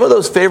some of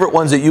those favorite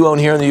ones that you own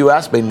here in the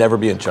U.S. may never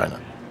be in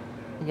China.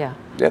 Yeah.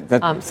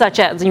 Such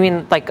as, you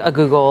mean like a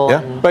Google?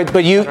 Yeah.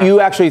 But you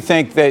actually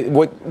think that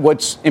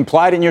what's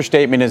implied in your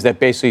statement is that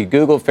basically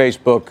Google,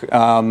 Facebook,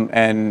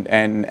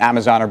 and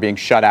Amazon are being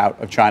shut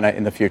out of China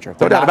in the future.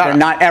 They're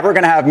not ever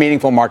going to have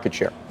meaningful market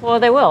share. Well,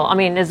 they will. I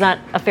mean, is that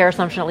a fair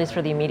assumption, at least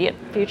for the immediate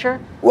future?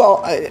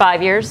 Well,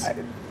 5 years?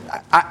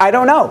 I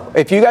don't know.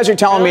 If you guys are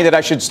telling me that I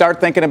should start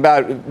thinking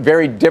about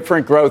very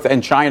different growth in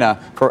China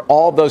for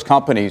all of those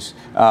companies,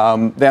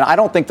 then I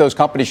don't think those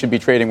companies should be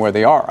trading where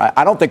they are.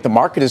 I don't think the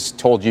market has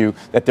told you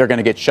that they're going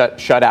to get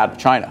shut out of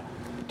China.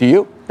 Do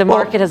you? The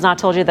market has not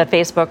told you that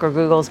Facebook or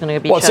Google is going to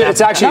be shut out.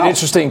 It's actually an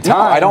interesting time.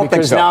 No, I don't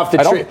think so. Now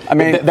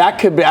if that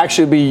could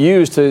actually be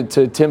used,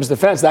 to Tim's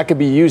defense, that could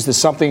be used as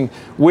something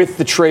with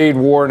the trade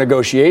war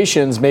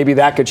negotiations. Maybe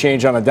that could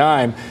change on a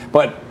dime.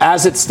 But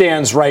as it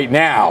stands right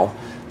now,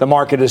 the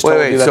market has told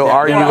you that. So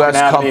our U.S.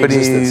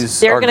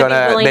 companies are going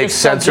to make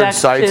censored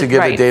sites to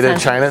give the data to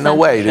China? No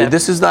way.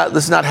 This is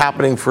not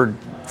happening for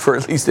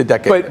at least a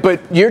decade.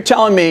 But you're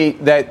telling me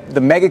that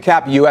the mega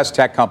cap U.S.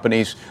 tech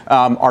companies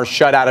are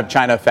shut out of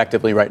China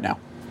effectively right now?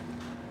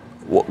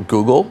 Well,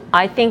 Google?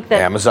 I think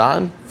that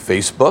Amazon?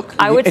 Facebook?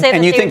 I would say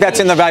and you think that's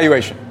in the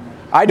valuation?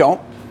 I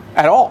don't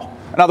at all.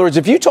 In other words,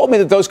 if you told me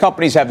that those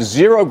companies have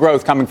zero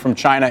growth coming from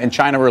China and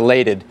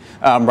China-related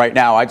right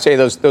now, I'd say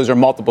those are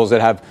multiples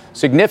that have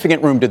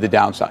significant room to the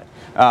downside.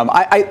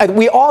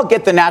 We all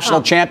get the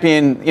national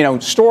champion,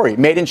 story.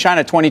 Made in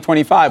China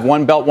 2025,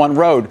 One Belt, One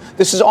Road.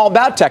 This is all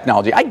about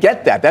technology. I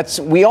get that.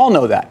 We all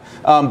know that.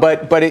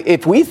 But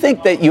if we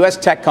think that U.S.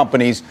 tech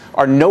companies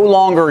are no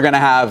longer going to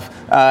have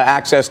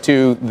access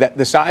to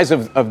the size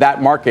of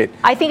that market,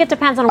 I think it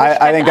depends on which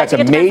I think that's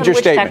a major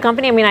statement. Tech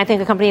company. I mean, I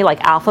think a company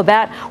like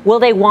Alphabet, will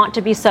they want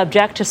to be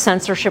subject to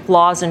censorship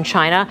laws in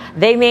China?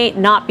 They may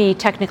not be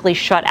technically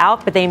shut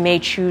out, but they may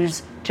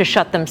choose to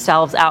shut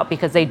themselves out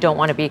because they don't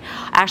want to be.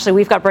 Actually,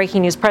 we've got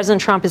breaking news.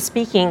 President Trump is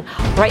speaking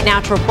right now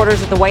to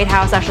reporters at the White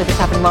House. Actually, this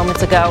happened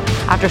moments ago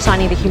after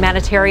signing the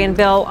humanitarian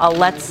bill.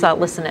 Let's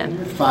listen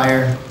in.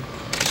 Fire.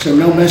 So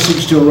no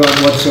message to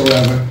Iran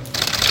whatsoever.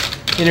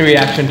 Any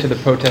reaction to the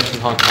protests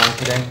in Hong Kong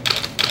today?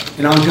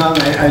 In Hong Kong,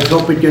 I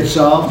hope it gets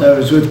solved. I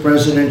was with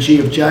President Xi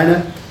of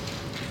China.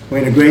 We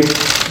had a great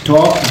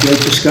talk, a great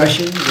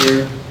discussion.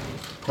 We're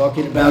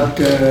talking about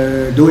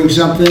doing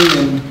something,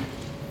 and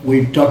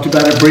we talked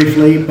about it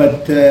briefly,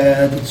 but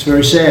it's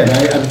very sad.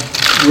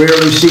 I've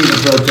rarely seen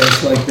a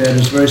protest like that.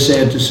 It's very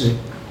sad to see.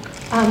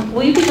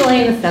 Will you be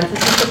delaying the census,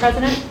 Mr.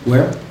 President?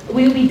 Where?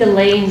 Will you be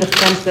delaying the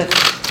census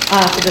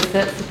for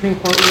the Supreme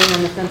Court ruling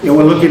on the census? Yeah,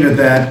 we're looking at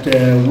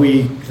that.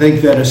 We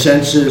think that a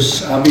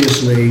census,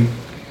 obviously,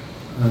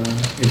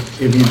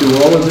 if you do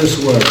all of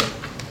this work,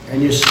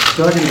 and you're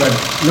talking about,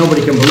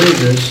 nobody can believe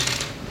this,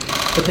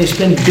 but they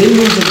spend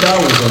billions of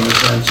dollars on the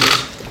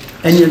census.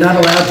 And you're not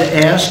allowed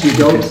to ask. You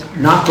go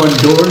knock on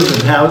doors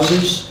of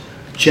houses,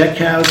 check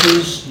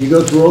houses. You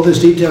go through all this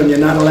detail, and you're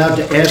not allowed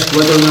to ask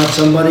whether or not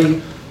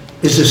somebody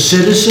is a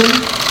citizen.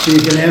 So you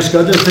can ask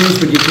other things,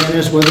 but you can't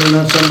ask whether or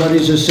not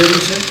somebody's a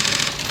citizen.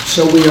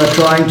 So we are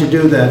trying to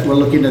do that. We're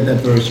looking at that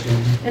very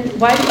strongly.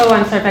 And why?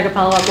 I'm sorry if I could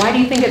follow up. Why do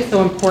you think it's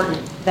so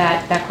important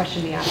that that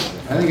question be asked?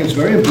 I think it's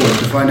very important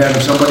to find out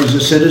if somebody's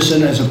a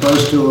citizen as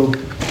opposed to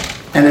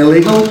an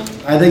illegal.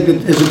 I think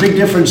that there's a big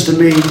difference to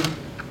me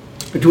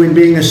between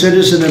being a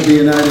citizen of the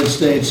United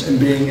States and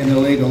being an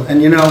illegal. And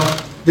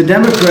the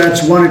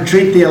Democrats want to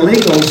treat the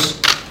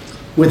illegals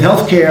with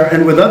health care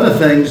and with other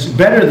things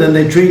better than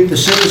they treat the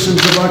citizens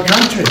of our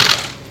country.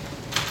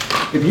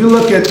 If you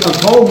look at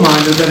a coal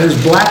miner that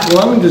has black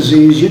lung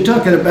disease, you're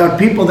talking about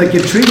people that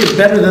get treated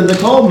better than the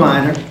coal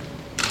miner.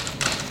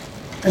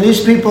 And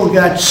these people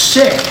got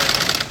sick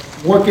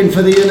working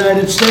for the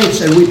United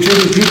States, and we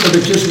treated people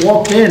that just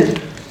walked in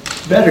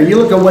better. You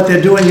look at what they're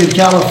doing in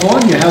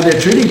California, how they're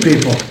treating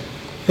people.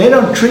 They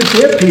don't treat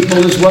their people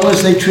as well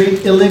as they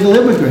treat illegal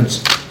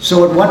immigrants.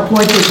 So at what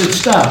point does it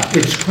stop?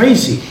 It's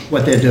crazy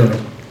what they're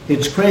doing.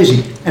 It's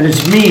crazy. And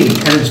it's mean.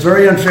 And it's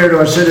very unfair to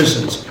our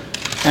citizens.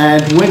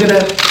 And we're going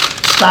to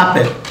stop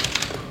it.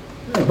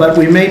 But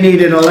we may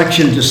need an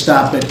election to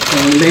stop it.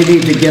 And we may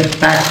need to get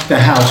back the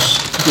House.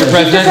 Mr.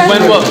 President,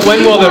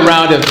 when will the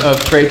round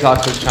of trade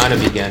talks with China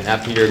begin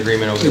after your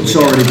agreement over the weekend? It's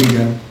already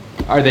begun.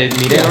 Are they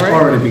meeting already?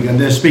 Already begun.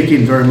 They're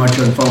speaking very much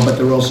on phone, but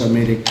they're also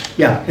meeting.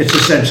 Yeah, it's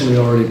essentially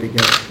already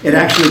begun. It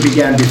actually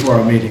began before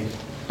our meeting.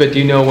 But do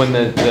you know when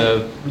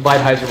the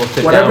Lighthizer will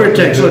sit Whatever down? It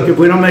takes. Look, if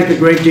we don't make a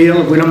great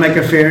deal, if we don't make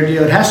a fair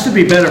deal, it has to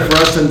be better for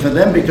us than for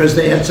them because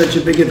they had such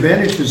a big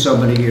advantage for so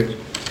many years.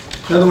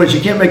 In other words,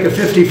 you can't make a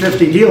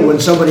 50-50 deal when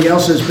somebody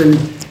else has been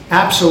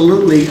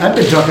absolutely, I've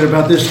been talking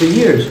about this for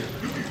years.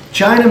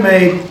 China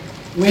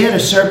we had a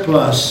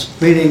surplus,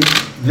 meaning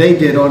they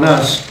did on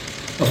us,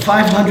 of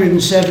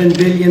 $507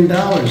 billion.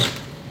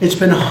 It's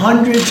been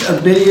hundreds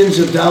of billions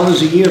of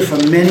dollars a year for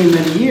many,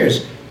 many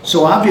years.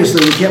 So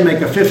obviously we can't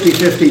make a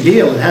 50-50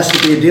 deal. It has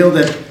to be a deal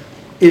that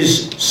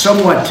is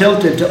somewhat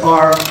tilted to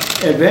our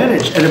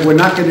advantage. And if we're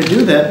not going to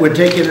do that, we're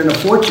taking in a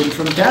fortune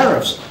from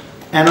tariffs.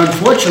 And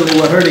unfortunately,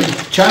 we're hurting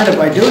China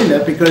by doing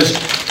that because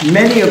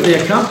many of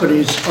their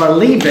companies are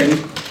leaving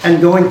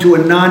and going to a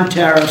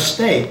non-tariff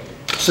state,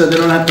 so they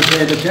don't have to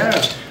pay the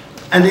tariffs.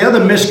 And the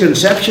other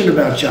misconception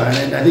about China,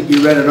 and I think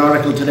you read an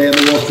article today in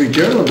the Wall Street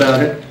Journal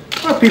about it,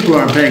 well, people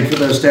aren't paying for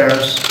those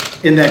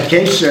tariffs. In that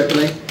case,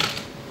 certainly,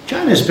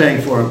 China's paying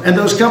for them, and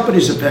those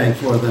companies are paying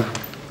for them.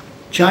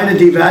 China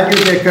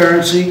devalued their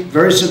currency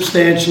very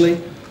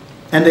substantially,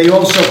 and they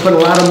also put a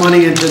lot of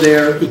money into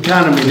their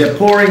economy. They're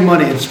pouring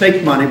money. It's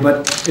fake money,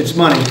 but it's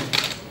money.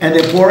 And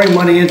they're pouring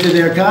money into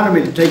their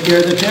economy to take care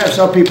of the tariffs.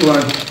 Some people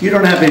aren't. You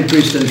don't have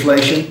increased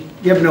inflation.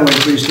 You have no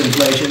increased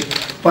inflation.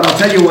 But I'll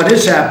tell you what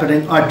is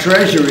happening. Our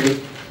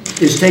Treasury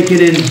is taking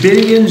in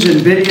billions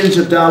and billions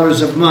of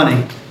dollars of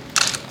money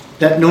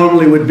that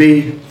normally would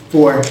be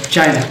for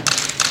China.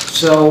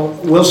 So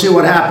we'll see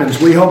what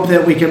happens. We hope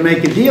that we can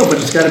make a deal, but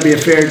it's got to be a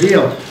fair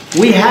deal.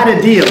 We had a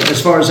deal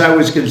as far as I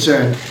was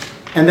concerned.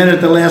 And then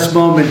at the last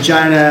moment,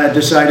 China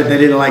decided they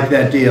didn't like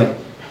that deal.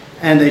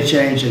 And they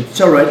changed it. It's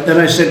all right. Then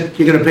I said,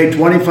 you're going to pay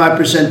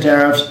 25%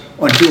 tariffs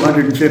on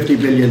 $250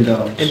 billion.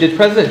 And did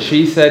President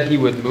Xi said he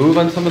would move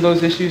on some of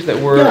those issues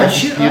that were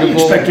disputable? I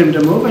expect him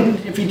to move, and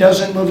if he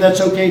doesn't move,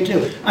 that's okay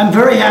too. I'm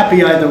very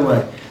happy either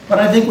way. But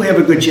I think we have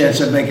a good chance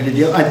of making a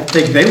deal. I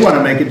think they want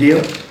to make a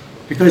deal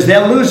because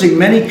they're losing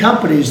many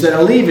companies that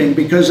are leaving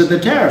because of the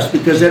tariffs,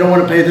 because they don't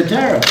want to pay the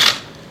tariffs.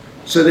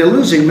 So they're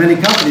losing many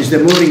companies.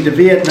 They're moving to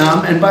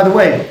Vietnam. And by the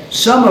way,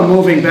 some are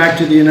moving back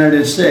to the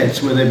United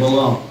States where they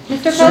belong.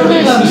 Mr.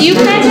 President, you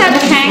plan to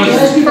have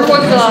tanks for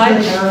 4th of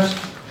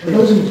July. Are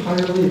those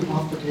entirely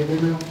off the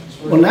table now?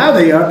 Well, now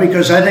they are,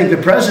 because I think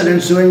the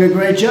president's doing a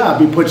great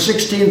job. He put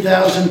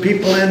 16,000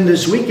 people in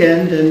this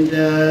weekend, and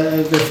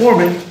they're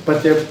forming,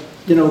 but they're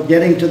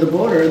getting to the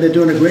border. They're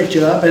doing a great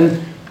job.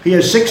 And he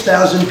has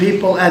 6,000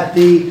 people at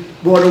the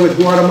border with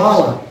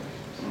Guatemala.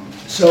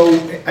 So,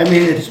 I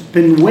mean, it's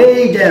been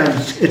way down.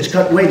 It's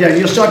cut way down.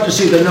 You'll start to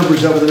see the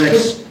numbers over the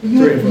next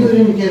 3 or 4 You had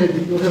indicated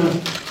that you're going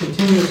to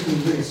continuously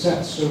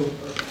reassess. So,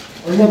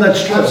 well,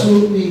 that's true.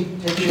 Absolutely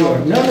taking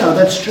over. No,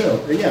 that's true.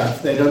 Yeah,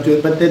 they don't do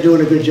it, but they're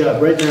doing a good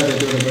job. Right now, they're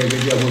doing a very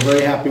good job. We're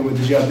very happy with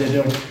the job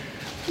they're doing.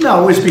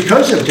 No, it's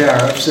because of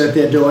tariffs that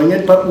they're doing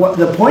it, but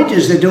the point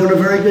is they're doing a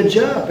very good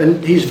job,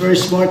 and he's very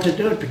smart to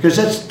do it, because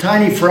that's a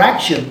tiny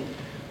fraction.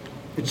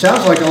 It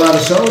sounds like a lot of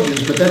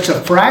soldiers, but that's a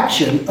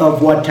fraction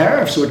of what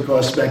tariffs would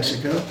cost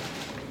Mexico.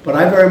 But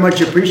I very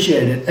much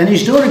appreciate it. And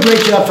he's doing a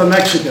great job for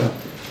Mexico,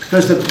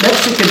 because the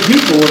Mexican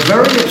people were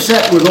very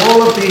upset with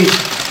all of these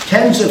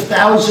tens of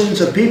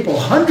thousands of people,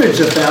 hundreds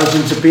of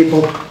thousands of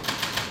people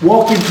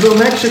walking through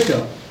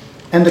Mexico.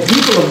 And the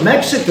people of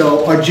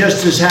Mexico are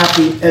just as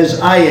happy as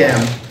I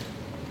am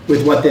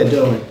with what they're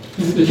doing.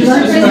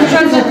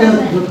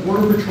 The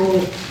Border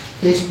Patrol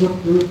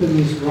Facebook group and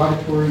these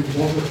derogatory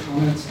vulgar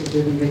comments that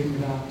they've been making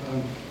about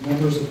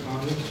members of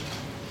Congress?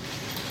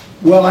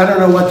 Well, I don't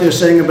know what they're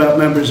saying about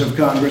members of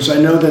Congress. I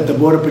know that the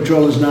Border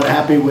Patrol is not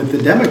happy with the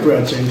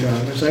Democrats in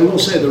Congress. I will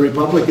say the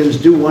Republicans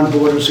do want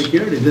border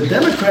security. The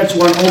Democrats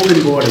want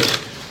open borders.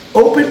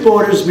 Open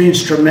borders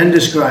means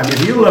tremendous crime.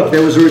 If you look,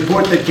 there was a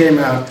report that came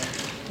out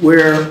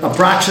where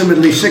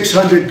approximately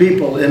 600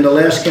 people in the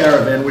last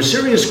caravan were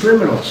serious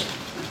criminals.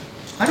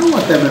 I don't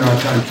want them in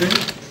our country.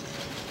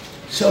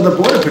 So the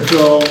Border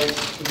Patrol,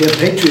 they're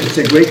patriots,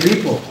 they're great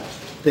people.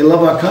 They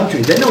love our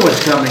country. They know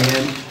what's coming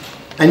in.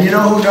 And you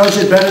know who knows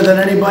it better than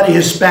anybody?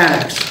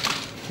 Hispanics.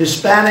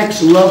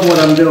 Hispanics love what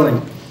I'm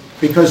doing.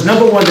 Because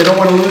number one, they don't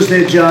want to lose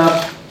their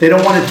job. They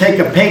don't want to take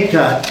a pay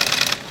cut.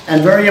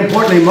 And very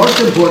importantly, most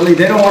importantly,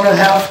 they don't want to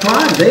have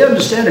crime. They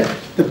understand it.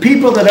 The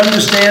people that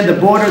understand the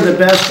border the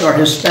best are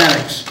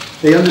Hispanics.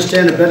 They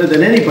understand it better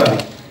than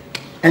anybody.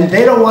 And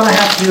they don't want to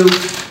have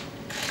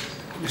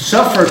to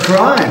suffer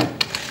crime.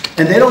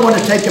 And they don't want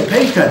to take a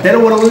pay cut. They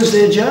don't want to lose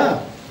their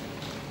job.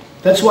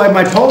 That's why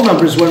my poll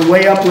numbers went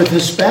way up with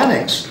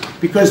Hispanics,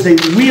 because they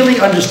really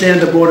understand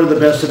the border the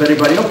best of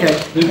anybody. Okay.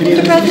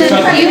 Mr.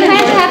 President, you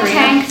plan to have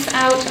tanks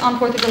out on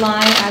 4th of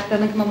July at the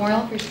Lincoln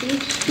Memorial for your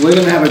speech? We're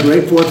going to have a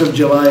great 4th of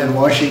July in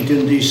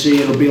Washington,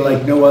 D.C. It'll be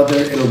like no other.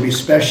 It'll be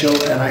special,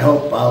 and I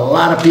hope a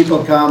lot of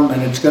people come,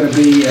 and it's going to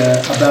be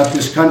about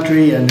this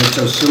country, and it's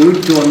a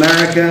salute to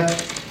America.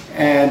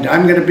 And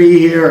I'm going to be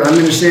here, and I'm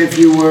going to say a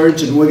few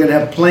words, and we're going to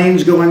have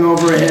planes going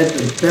overhead,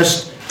 the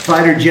best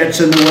fighter jets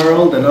in the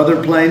world, and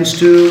other planes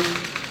too.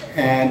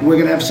 And we're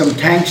going to have some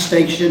tanks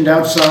stationed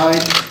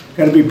outside.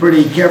 Got to be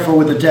pretty careful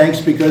with the tanks,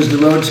 because the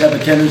roads have a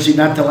tendency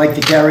not to like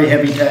to carry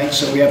heavy tanks,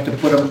 so we have to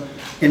put them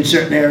in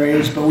certain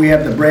areas. But we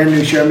have the brand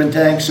new Sherman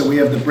tanks, so we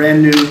have the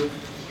brand new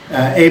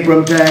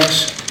Abram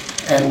tanks,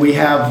 and we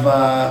have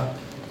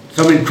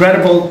some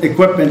incredible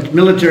equipment,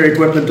 military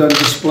equipment on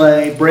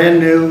display, brand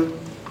new,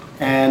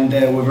 and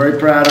we're very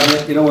proud of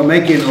it. You know, we're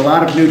making a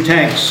lot of new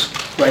tanks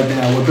right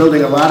now. We're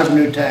building a lot of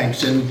new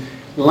tanks in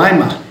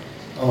Lima,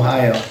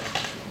 Ohio,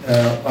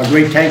 a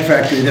great tank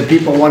factory that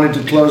people wanted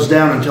to close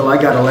down until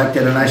I got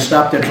elected, and I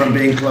stopped it from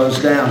being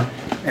closed down.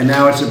 And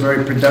now it's a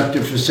very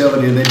productive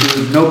facility.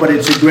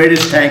 It's the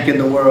greatest tank in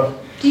the world.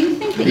 Do you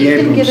think that you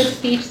can give a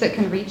speech that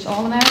can reach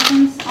all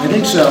Americans? I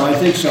think so.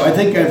 I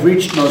think I've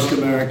reached most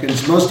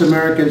Americans. Most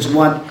Americans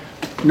want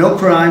no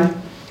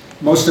crime.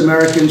 Most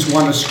Americans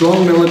want a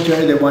strong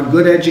military. They want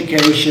good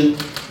education.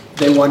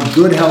 They want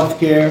good health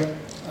care.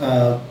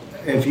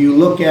 If you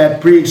look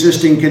at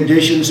pre-existing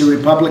conditions, the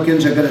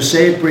Republicans are going to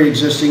save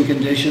pre-existing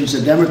conditions.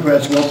 The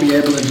Democrats won't be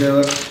able to do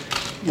it.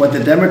 What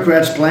the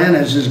Democrats' plan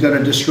is going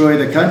to destroy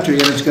the country,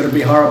 and it's going to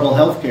be horrible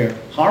health care.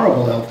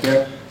 Horrible health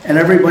care. And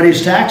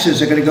everybody's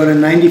taxes are going to go to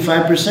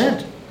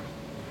 95%.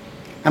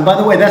 And by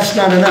the way, that's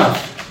not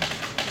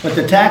enough. But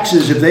the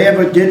taxes, if they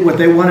ever did what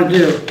they want to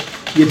do,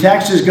 your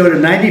taxes go to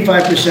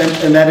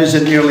 95%, and that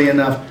isn't nearly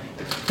enough.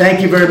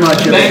 Thank you very much.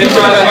 Thank you,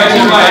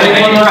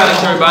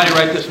 everybody.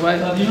 Right this way.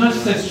 The United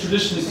States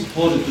traditionally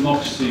supported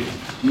democracy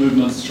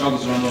movements,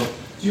 struggles around the world.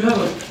 Do you have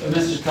a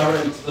message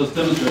directly to those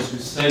demonstrators who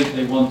say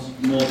they want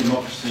more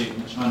democracy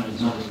and China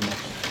is not a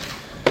democracy?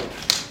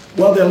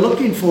 Well, they're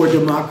looking for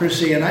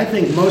democracy, and I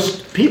think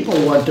most people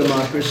want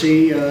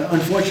democracy.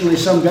 Unfortunately,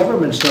 some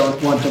governments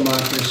don't want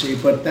democracy,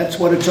 but that's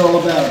what it's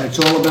all about. It's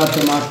all about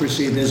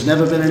democracy. There's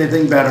never been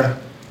anything better,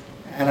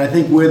 and I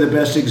think we're the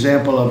best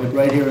example of it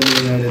right here in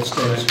the United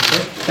States.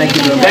 Okay? Thank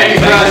you very much. Thank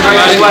you, guys.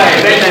 Right this way.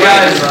 Thank you,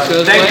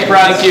 guys. Thank you,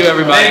 Press. Thank you,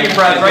 everybody. Thank you,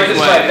 Press. Right this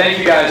way. Thank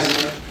you, guys.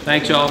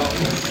 Thanks, y'all.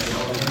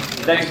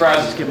 Thanks, Press.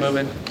 Let's keep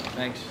moving.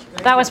 Thanks.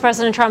 That was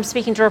President Trump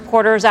speaking to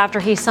reporters after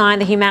he signed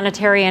the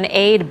humanitarian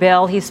aid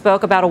bill. He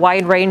spoke about a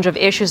wide range of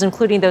issues,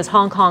 including those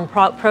Hong Kong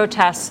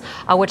protests,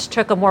 which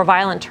took a more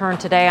violent turn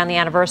today on the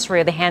anniversary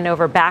of the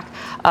handover back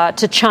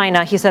to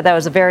China. He said that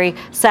was very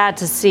sad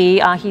to see.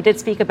 He did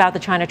speak about the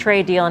China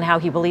trade deal and how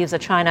he believes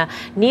that China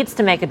needs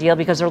to make a deal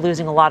because they're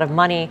losing a lot of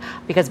money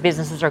because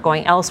businesses are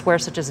going elsewhere,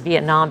 such as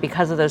Vietnam,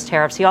 because of those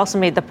tariffs. He also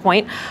made the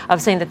point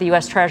of saying that the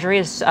U.S. Treasury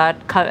is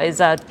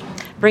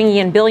bringing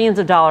in billions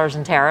of dollars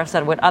in tariffs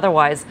that would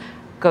otherwise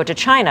go to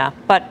China.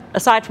 But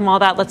aside from all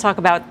that, let's talk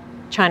about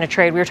China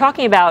trade. We were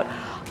talking about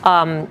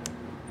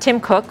Tim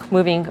Cook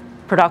moving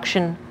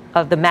production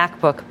of the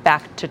MacBook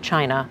back to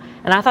China.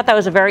 And I thought that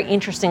was a very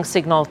interesting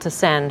signal to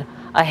send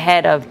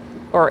ahead of,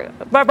 or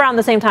around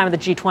the same time of the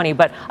G20,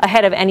 but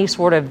ahead of any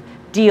sort of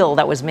deal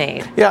that was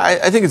made. Yeah,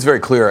 I think it's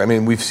very clear. I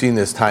mean, we've seen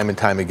this time and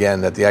time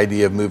again that the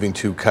idea of moving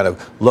to kind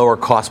of lower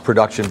cost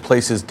production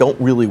places don't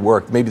really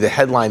work. Maybe the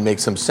headline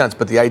makes some sense,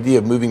 but the idea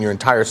of moving your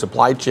entire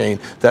supply chain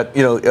that,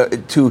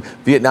 to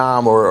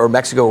Vietnam or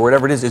Mexico or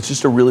whatever it is, it's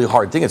just a really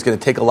hard thing. It's going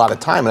to take a lot of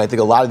time. And I think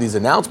a lot of these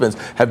announcements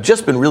have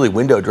just been really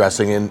window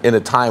dressing in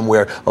a time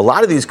where a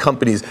lot of these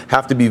companies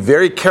have to be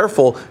very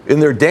careful in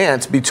their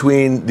dance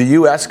between the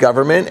U.S.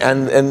 government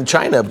and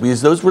China,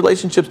 because those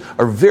relationships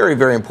are very,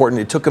 very important.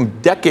 It took them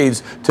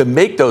decades to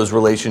make those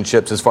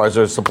relationships as far as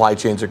their supply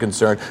chains are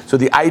concerned. So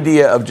the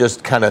idea of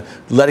just kind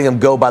of letting them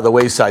go by the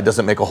wayside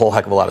doesn't make a whole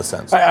heck of a lot of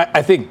sense.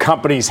 I think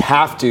companies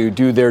have to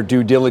do their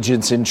due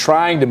diligence in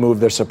trying to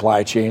move their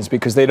supply chains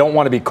because they don't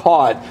want to be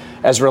caught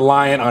as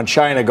reliant on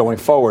China going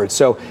forward.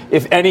 So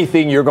if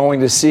anything, you're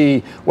going to see,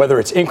 whether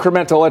it's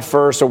incremental at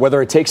first or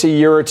whether it takes a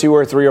year or two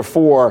or three or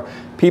four,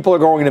 people are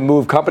going to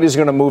move, companies are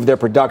going to move their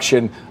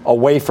production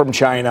away from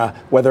China,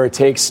 whether it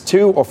takes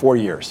 2 or 4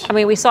 years. I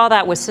mean, we saw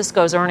that with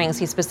Cisco's earnings.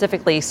 He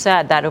specifically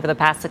said that over the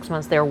past 6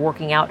 months, they're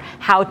working out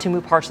how to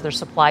move parts of their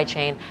supply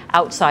chain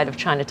outside of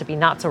China to be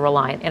not so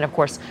reliant. And of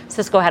course,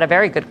 Cisco had a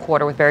very good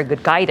quarter with very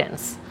good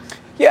guidance.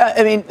 Yeah,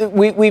 I mean,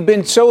 we've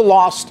been so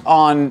lost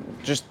on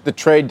just the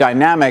trade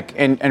dynamic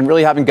and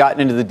really haven't gotten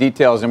into the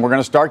details. And we're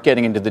going to start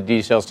getting into the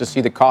details to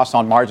see the costs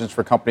on margins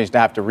for companies to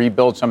have to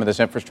rebuild some of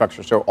this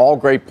infrastructure. So all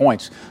great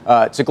points.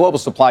 It's a global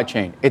supply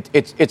chain.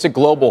 It's a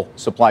global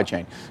supply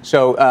chain.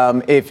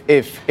 So if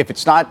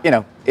it's not,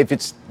 if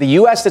it's the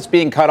U.S. that's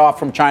being cut off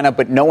from China,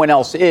 but no one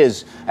else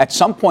is, at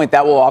some point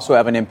that will also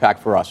have an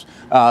impact for us.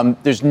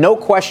 There's no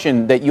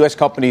question that U.S.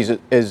 companies,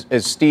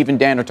 as Steve and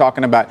Dan are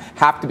talking about,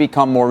 have to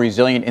become more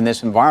resilient in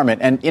this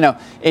environment. And,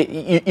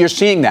 you're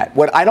seeing that.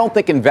 What I don't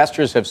think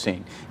investors have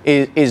seen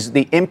is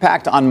the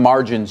impact on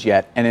margins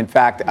yet. And in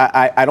fact,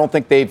 I don't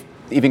think they've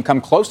even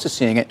come close to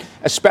seeing it,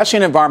 especially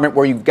in an environment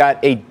where you've got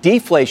a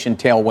deflation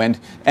tailwind,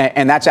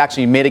 and that's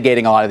actually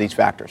mitigating a lot of these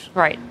factors.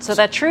 Right. So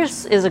that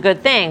truce is a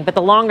good thing, but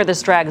the longer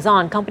this drags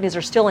on, companies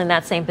are still in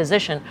that same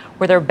position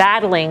where they're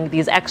battling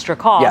these extra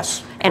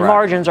costs and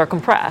margins are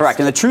compressed. Correct.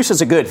 And the truce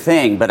is a good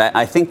thing, but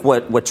I think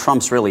what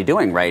Trump's really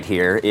doing right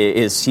here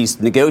is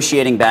he's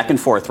negotiating back and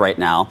forth right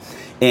now.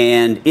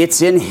 And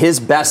it's in his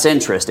best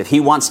interest, if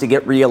he wants to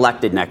get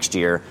reelected next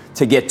year,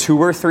 to get 2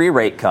 or 3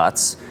 rate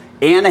cuts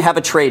and to have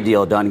a trade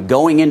deal done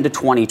going into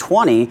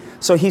 2020.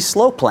 So he's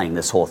slow playing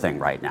this whole thing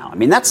right now. I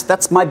mean,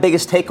 that's my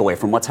biggest takeaway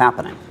from what's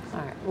happening.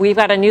 All right. We've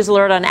got a news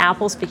alert on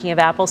Apple. Speaking of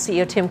Apple,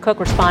 CEO Tim Cook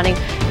responding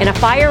in a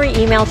fiery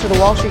email to the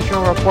Wall Street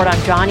Journal report on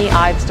Johnny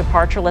Ive's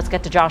departure. Let's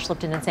get to Josh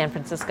Lipton in San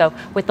Francisco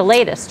with the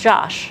latest.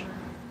 Josh.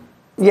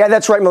 Yeah,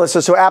 that's right,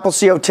 Melissa. So Apple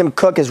CEO Tim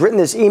Cook has written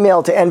this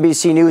email to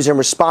NBC News in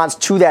response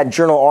to that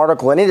Journal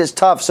article, and it is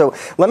tough. So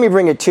let me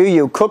bring it to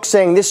you. Cook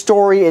saying this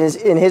story,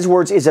 in his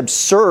words, is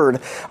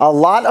absurd. A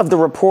lot of the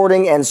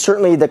reporting and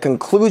certainly the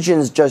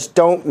conclusions just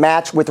don't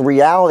match with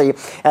reality.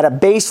 At a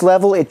base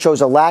level, it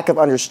shows a lack of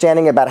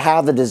understanding about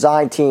how the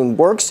design team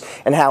works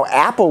and how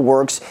Apple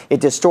works. It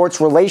distorts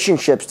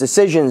relationships,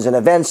 decisions, and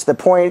events to the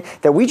point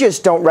that we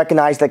just don't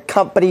recognize the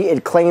company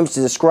it claims to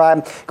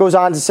describe. Goes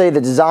on to say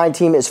the design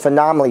team is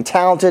phenomenally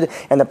talented,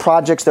 and the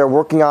projects they're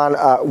working on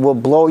will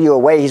blow you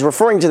away. He's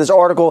referring to this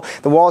article,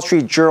 the Wall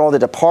Street Journal, the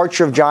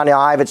departure of Johnny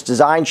Ive, its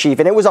design chief,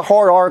 and it was a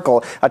hard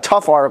article, a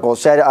tough article. It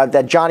said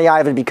that Johnny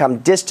Ive had become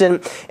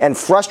distant and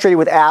frustrated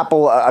with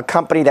Apple, a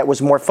company that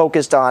was more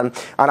focused on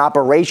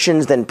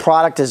operations than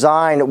product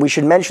design. We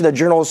should mention the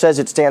Journal says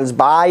it stands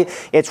by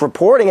its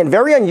reporting, and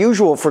very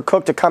unusual for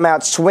Cook to come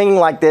out swinging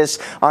like this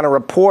on a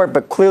report,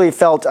 but clearly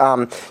felt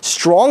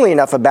strongly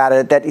enough about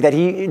it that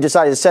he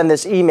decided to send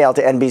this email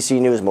to NBC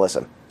News,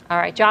 Melissa. All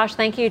right, Josh,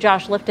 thank you.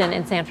 Josh Lipton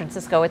in San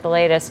Francisco with the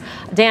latest.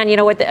 Dan, you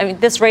know what?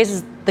 This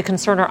raises the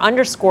concern or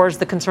underscores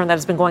the concern that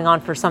has been going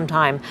on for some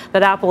time,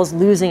 that Apple is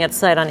losing its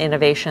sight on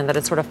innovation, that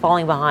it's sort of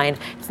falling behind.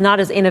 It's not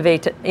as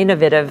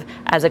innovative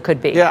as it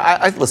could be.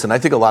 Yeah, listen, I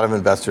think a lot of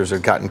investors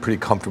have gotten pretty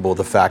comfortable with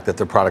the fact that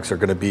their products are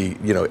going to be,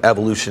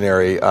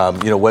 evolutionary,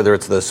 whether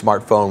it's the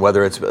smartphone,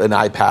 whether it's an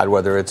iPad,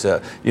 whether it's a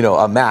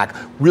Mac.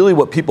 Really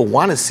what people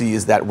want to see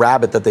is that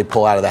rabbit that they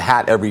pull out of the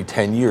hat every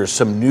 10 years,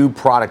 some new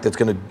product that's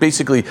going to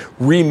basically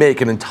remake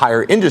an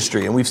entire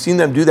industry. And we've seen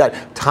them do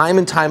that time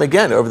and time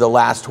again over the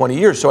last 20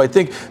 years. So I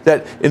think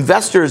that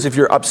investors, if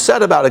you're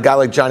upset about a guy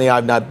like Johnny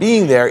Ive not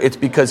being there, it's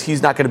because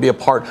he's not going to be a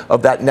part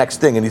of that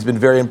next thing. And he's been a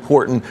very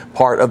important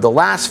part of the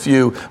last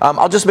few.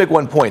 I'll just make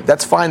one point.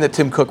 That's fine that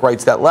Tim Cook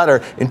writes that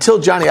letter. Until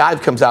Johnny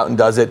Ive comes out and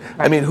does it,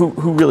 I mean,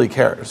 who really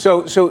cares?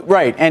 So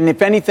right. And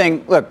if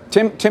anything, look,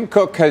 Tim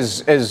Cook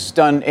has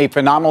done a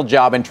phenomenal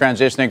job in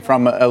transitioning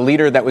from a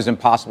leader that was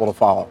impossible to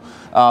follow.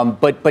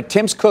 But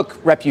Tim Cook's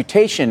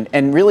reputation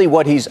and really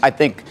what he's, I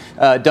think,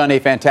 done a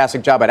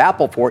fantastic job at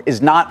Apple for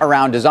is not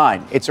around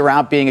design. It's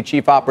around being a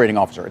chief operating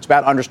officer. It's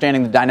about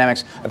understanding the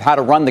dynamics of how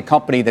to run the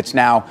company that's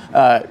now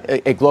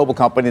a global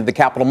company, the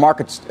capital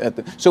markets.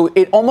 So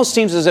it almost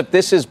seems as if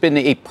this has been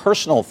a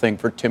personal thing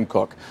for Tim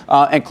Cook.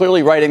 And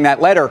clearly writing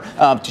that letter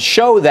to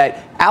show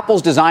that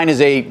Apple's design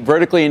is a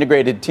vertically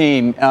integrated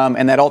team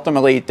and that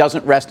ultimately it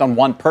doesn't rest on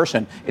one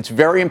person. It's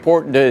very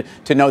important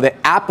to know that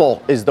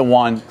Apple is the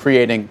one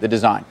creating the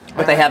design.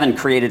 But they haven't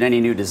created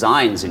any new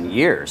designs in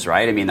years,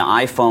 right? I mean, the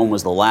iPhone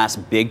was the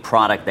last big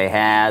product they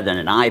had, then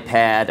an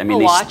iPad. I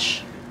mean,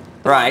 watch.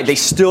 Right. They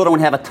still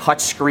don't have a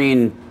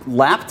touchscreen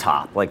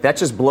laptop. Like, that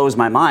just blows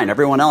my mind.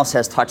 Everyone else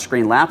has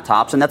touchscreen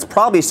laptops, and that's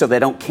probably so they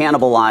don't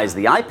cannibalize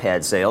the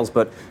iPad sales,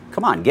 but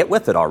come on, get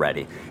with it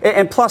already.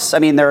 And plus, I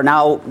mean,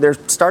 they're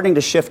starting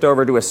to shift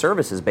over to a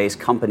services-based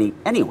company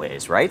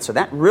anyways, right? So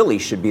that really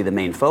should be the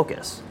main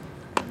focus.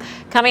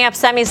 Coming up,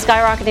 semis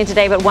skyrocketing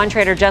today, but one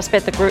trader just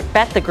bet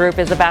the group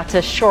is about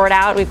to short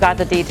out. We've got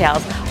the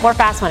details. More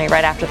Fast Money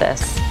right after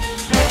this.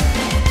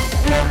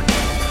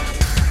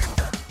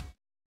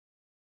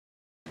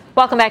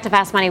 Welcome back to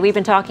Fast Money. We've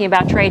been talking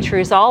about trade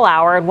truce all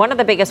hour, and one of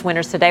the biggest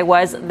winners today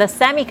was the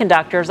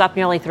semiconductors, up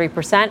nearly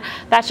 3%.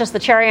 That's just the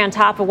cherry on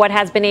top of what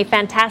has been a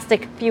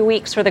fantastic few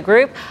weeks for the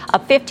group,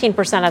 up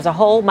 15% as a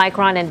whole.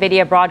 Micron,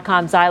 Nvidia,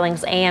 Broadcom,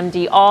 Xilinx,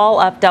 AMD, all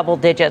up double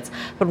digits.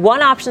 But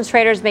one options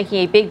trader is making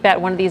a big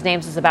bet. One of these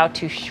names is about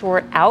to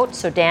short out.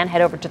 So, Dan,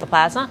 head over to the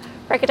plaza.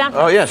 Break it down for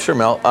us. Oh, yeah, sure,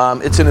 Mel.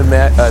 It's in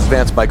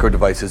Advanced Micro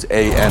Devices,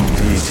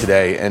 AMD,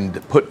 today,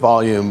 and put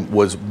volume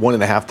was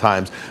 1.5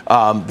 times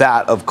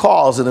that of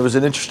calls. And there was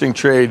an interesting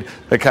trade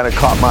that kind of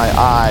caught my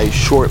eye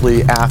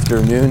shortly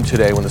after noon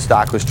today when the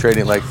stock was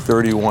trading like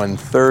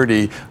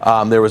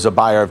 31.30. There was a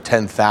buyer of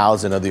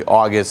 10,000 of the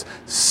August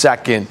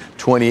 2nd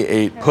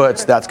 28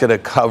 puts. That's going to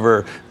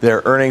cover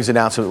their earnings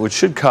announcement, which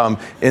should come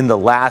in the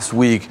last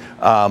week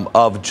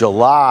of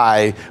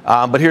July.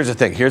 But here's the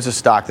thing. Here's a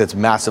stock that's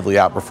massively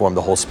outperformed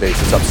the whole space.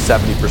 It's up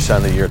 70%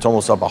 of the year. It's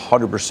almost up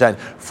 100%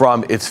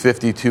 from its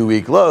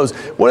 52-week lows.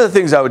 One of the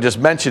things I would just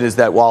mention is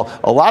that while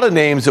a lot of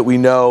names that we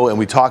know and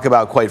we talk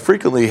about quite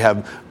frequently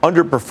have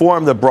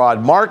underperformed the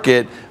broad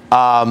market,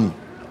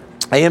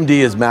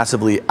 AMD has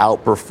massively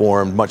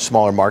outperformed, much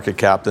smaller market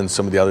cap than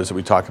some of the others that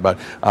we talk about,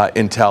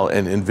 Intel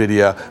and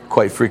Nvidia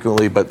quite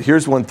frequently. But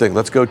here's one thing.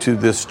 Let's go to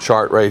this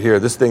chart right here.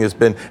 This thing has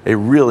been a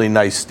really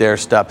nice stair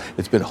step.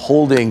 It's been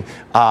holding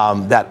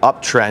that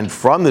uptrend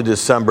from the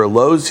December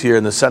lows here,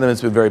 and the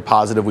sentiment's been very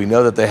positive. We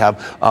know that they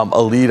have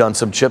a lead on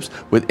some chips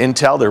with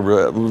Intel. They're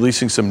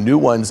releasing some new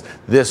ones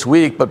this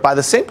week. But by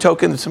the same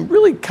token, some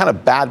really kind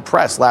of bad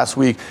press last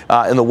week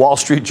in the Wall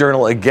Street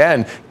Journal,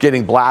 again,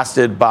 getting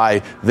blasted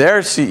by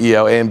their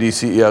CEO, AMD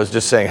CEO, is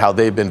just saying how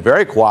they've been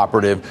very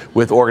cooperative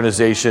with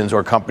organizations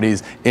or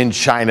companies in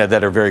China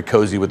that are very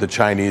cozy with the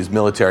Chinese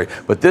military.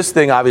 But this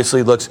thing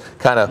obviously looks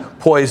kind of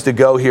poised to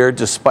go here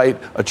despite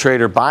a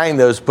trader buying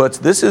those puts.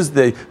 This is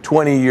the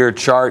 20-year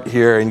chart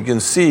here, and you can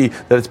see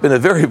that it's been a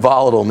very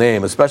volatile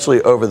name,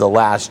 especially over the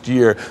last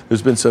year.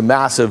 There's been some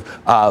massive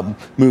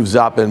moves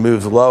up and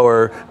moves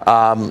lower.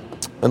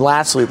 And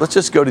lastly, let's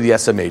just go to the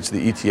SMH,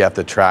 the ETF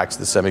that tracks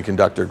the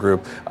semiconductor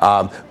group.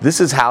 This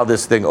is how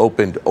this thing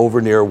opened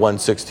over near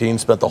 116,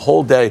 spent the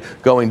whole day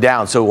going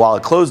down. So while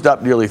it closed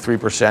up nearly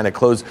 3%, it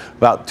closed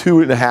about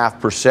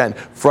 2.5%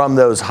 from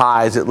those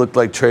highs. It looked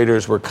like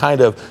traders were kind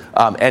of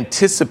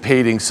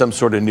anticipating some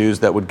sort of news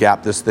that would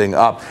gap this thing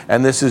up.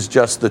 And this is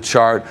just the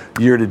chart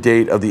year to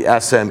date of the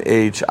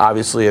SMH.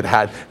 Obviously, it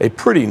had a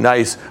pretty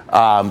nice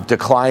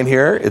decline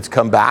here. It's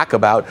come back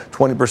about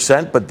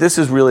 20%, but this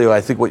is really,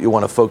 I think, what you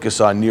want to focus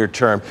on near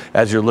term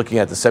as you're looking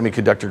at the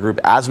semiconductor group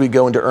as we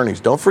go into earnings.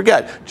 Don't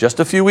forget, just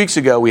a few weeks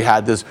ago, we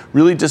had this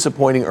really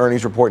disappointing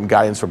earnings report and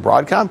guidance from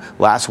Broadcom.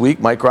 Last week,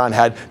 Micron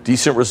had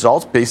decent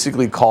results,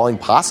 basically calling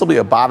possibly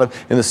a bottom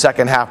in the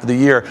second half of the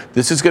year.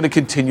 This is going to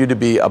continue to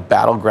be a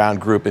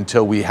battleground group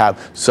until we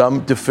have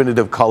some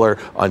definitive color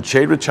on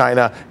trade with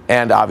China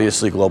and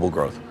obviously global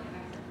growth.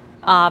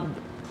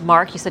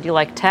 Mark, you said you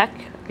like tech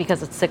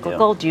because it's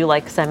cyclical. Do you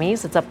like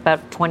semis? It's up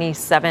about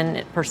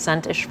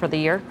 27%-ish for the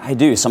year. I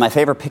do. So my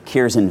favorite pick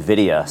here is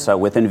NVIDIA. So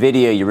with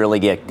NVIDIA, you really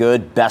get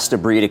good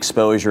best-of-breed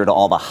exposure to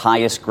all the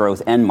highest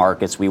growth end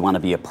markets we want to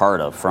be a part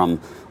of,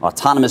 from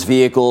autonomous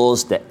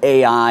vehicles to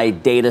AI,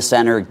 data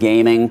center,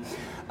 gaming.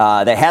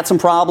 They had some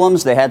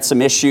problems. They had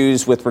some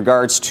issues with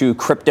regards to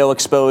crypto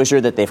exposure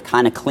that they've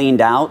kind of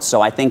cleaned out.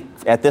 So I think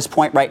at this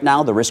point right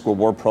now, the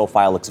risk-reward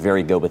profile looks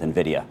very good with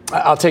NVIDIA.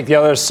 I'll take the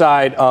other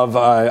side of,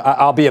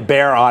 I'll be a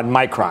bear on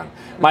Micron.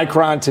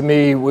 Micron, to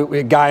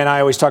me, Guy and I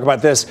always talk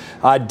about this,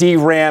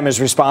 DRAM is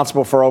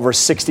responsible for over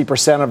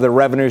 60% of the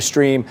revenue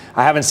stream.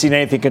 I haven't seen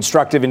anything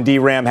constructive in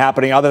DRAM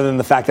happening other than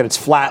the fact that it's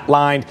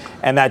flatlined,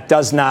 and that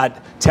does not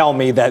tell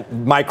me that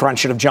Micron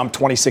should have jumped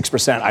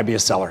 26%. I'd be a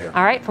seller here.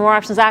 All right, for more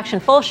options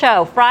action, full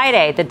show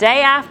Friday, the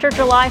day after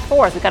July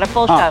 4th. We've got a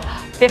full show,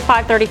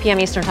 5:30 p.m.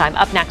 Eastern Time.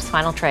 Up next,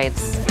 final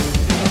trades.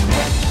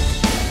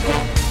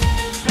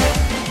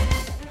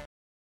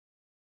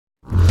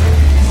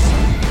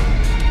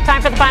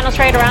 Time for the final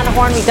trade. Around the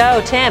horn we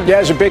go. Tim. Yeah,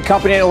 there's a big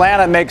company in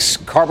Atlanta that makes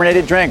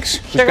carbonated drinks.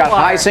 It's got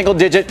high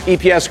single-digit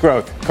EPS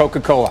growth.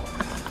 Coca-Cola.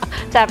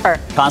 Tepper.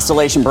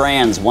 Constellation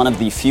Brands, one of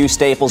the few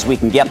staples we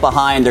can get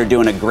behind. They're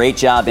doing a great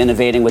job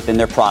innovating within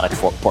their product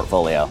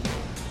portfolio.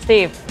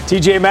 Steve.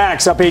 TJ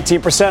Maxx up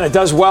 18%. It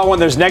does well when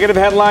there's negative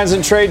headlines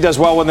in trade, does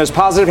well when there's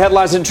positive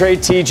headlines in trade.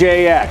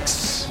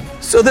 TJX.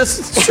 So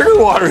this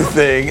sugar water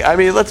thing, I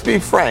mean, let's be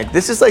frank.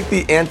 This is like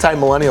the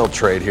anti-millennial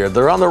trade here.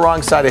 They're on the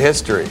wrong side of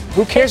history.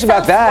 Who cares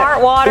about that?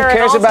 Smart water. Who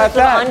cares about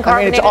that?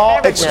 I mean,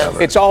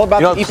 it's all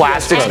about the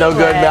plastic's no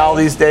good, Mel,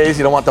 these days.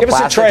 You don't want the plastic.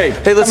 Give us a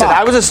trade. Hey, listen,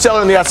 I was a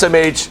seller in the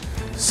SMH.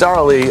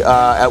 Sorry,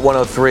 at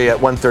 103, at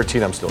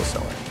 113, I'm still a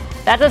seller.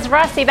 That does for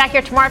us. See you back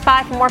here tomorrow at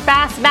 5 for more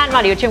Fast Mad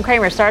Money with Jim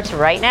Cramer. Starts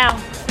right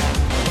now.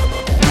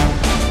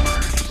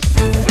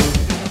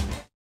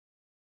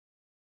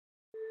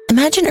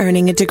 Imagine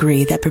earning a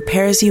degree that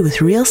prepares you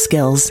with real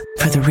skills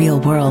for the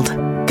real world.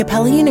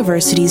 Capella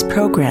University's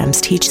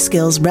programs teach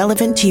skills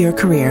relevant to your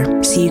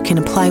career so you can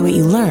apply what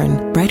you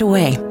learn right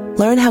away.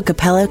 Learn how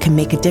Capella can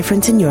make a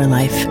difference in your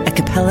life at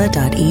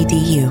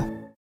capella.edu.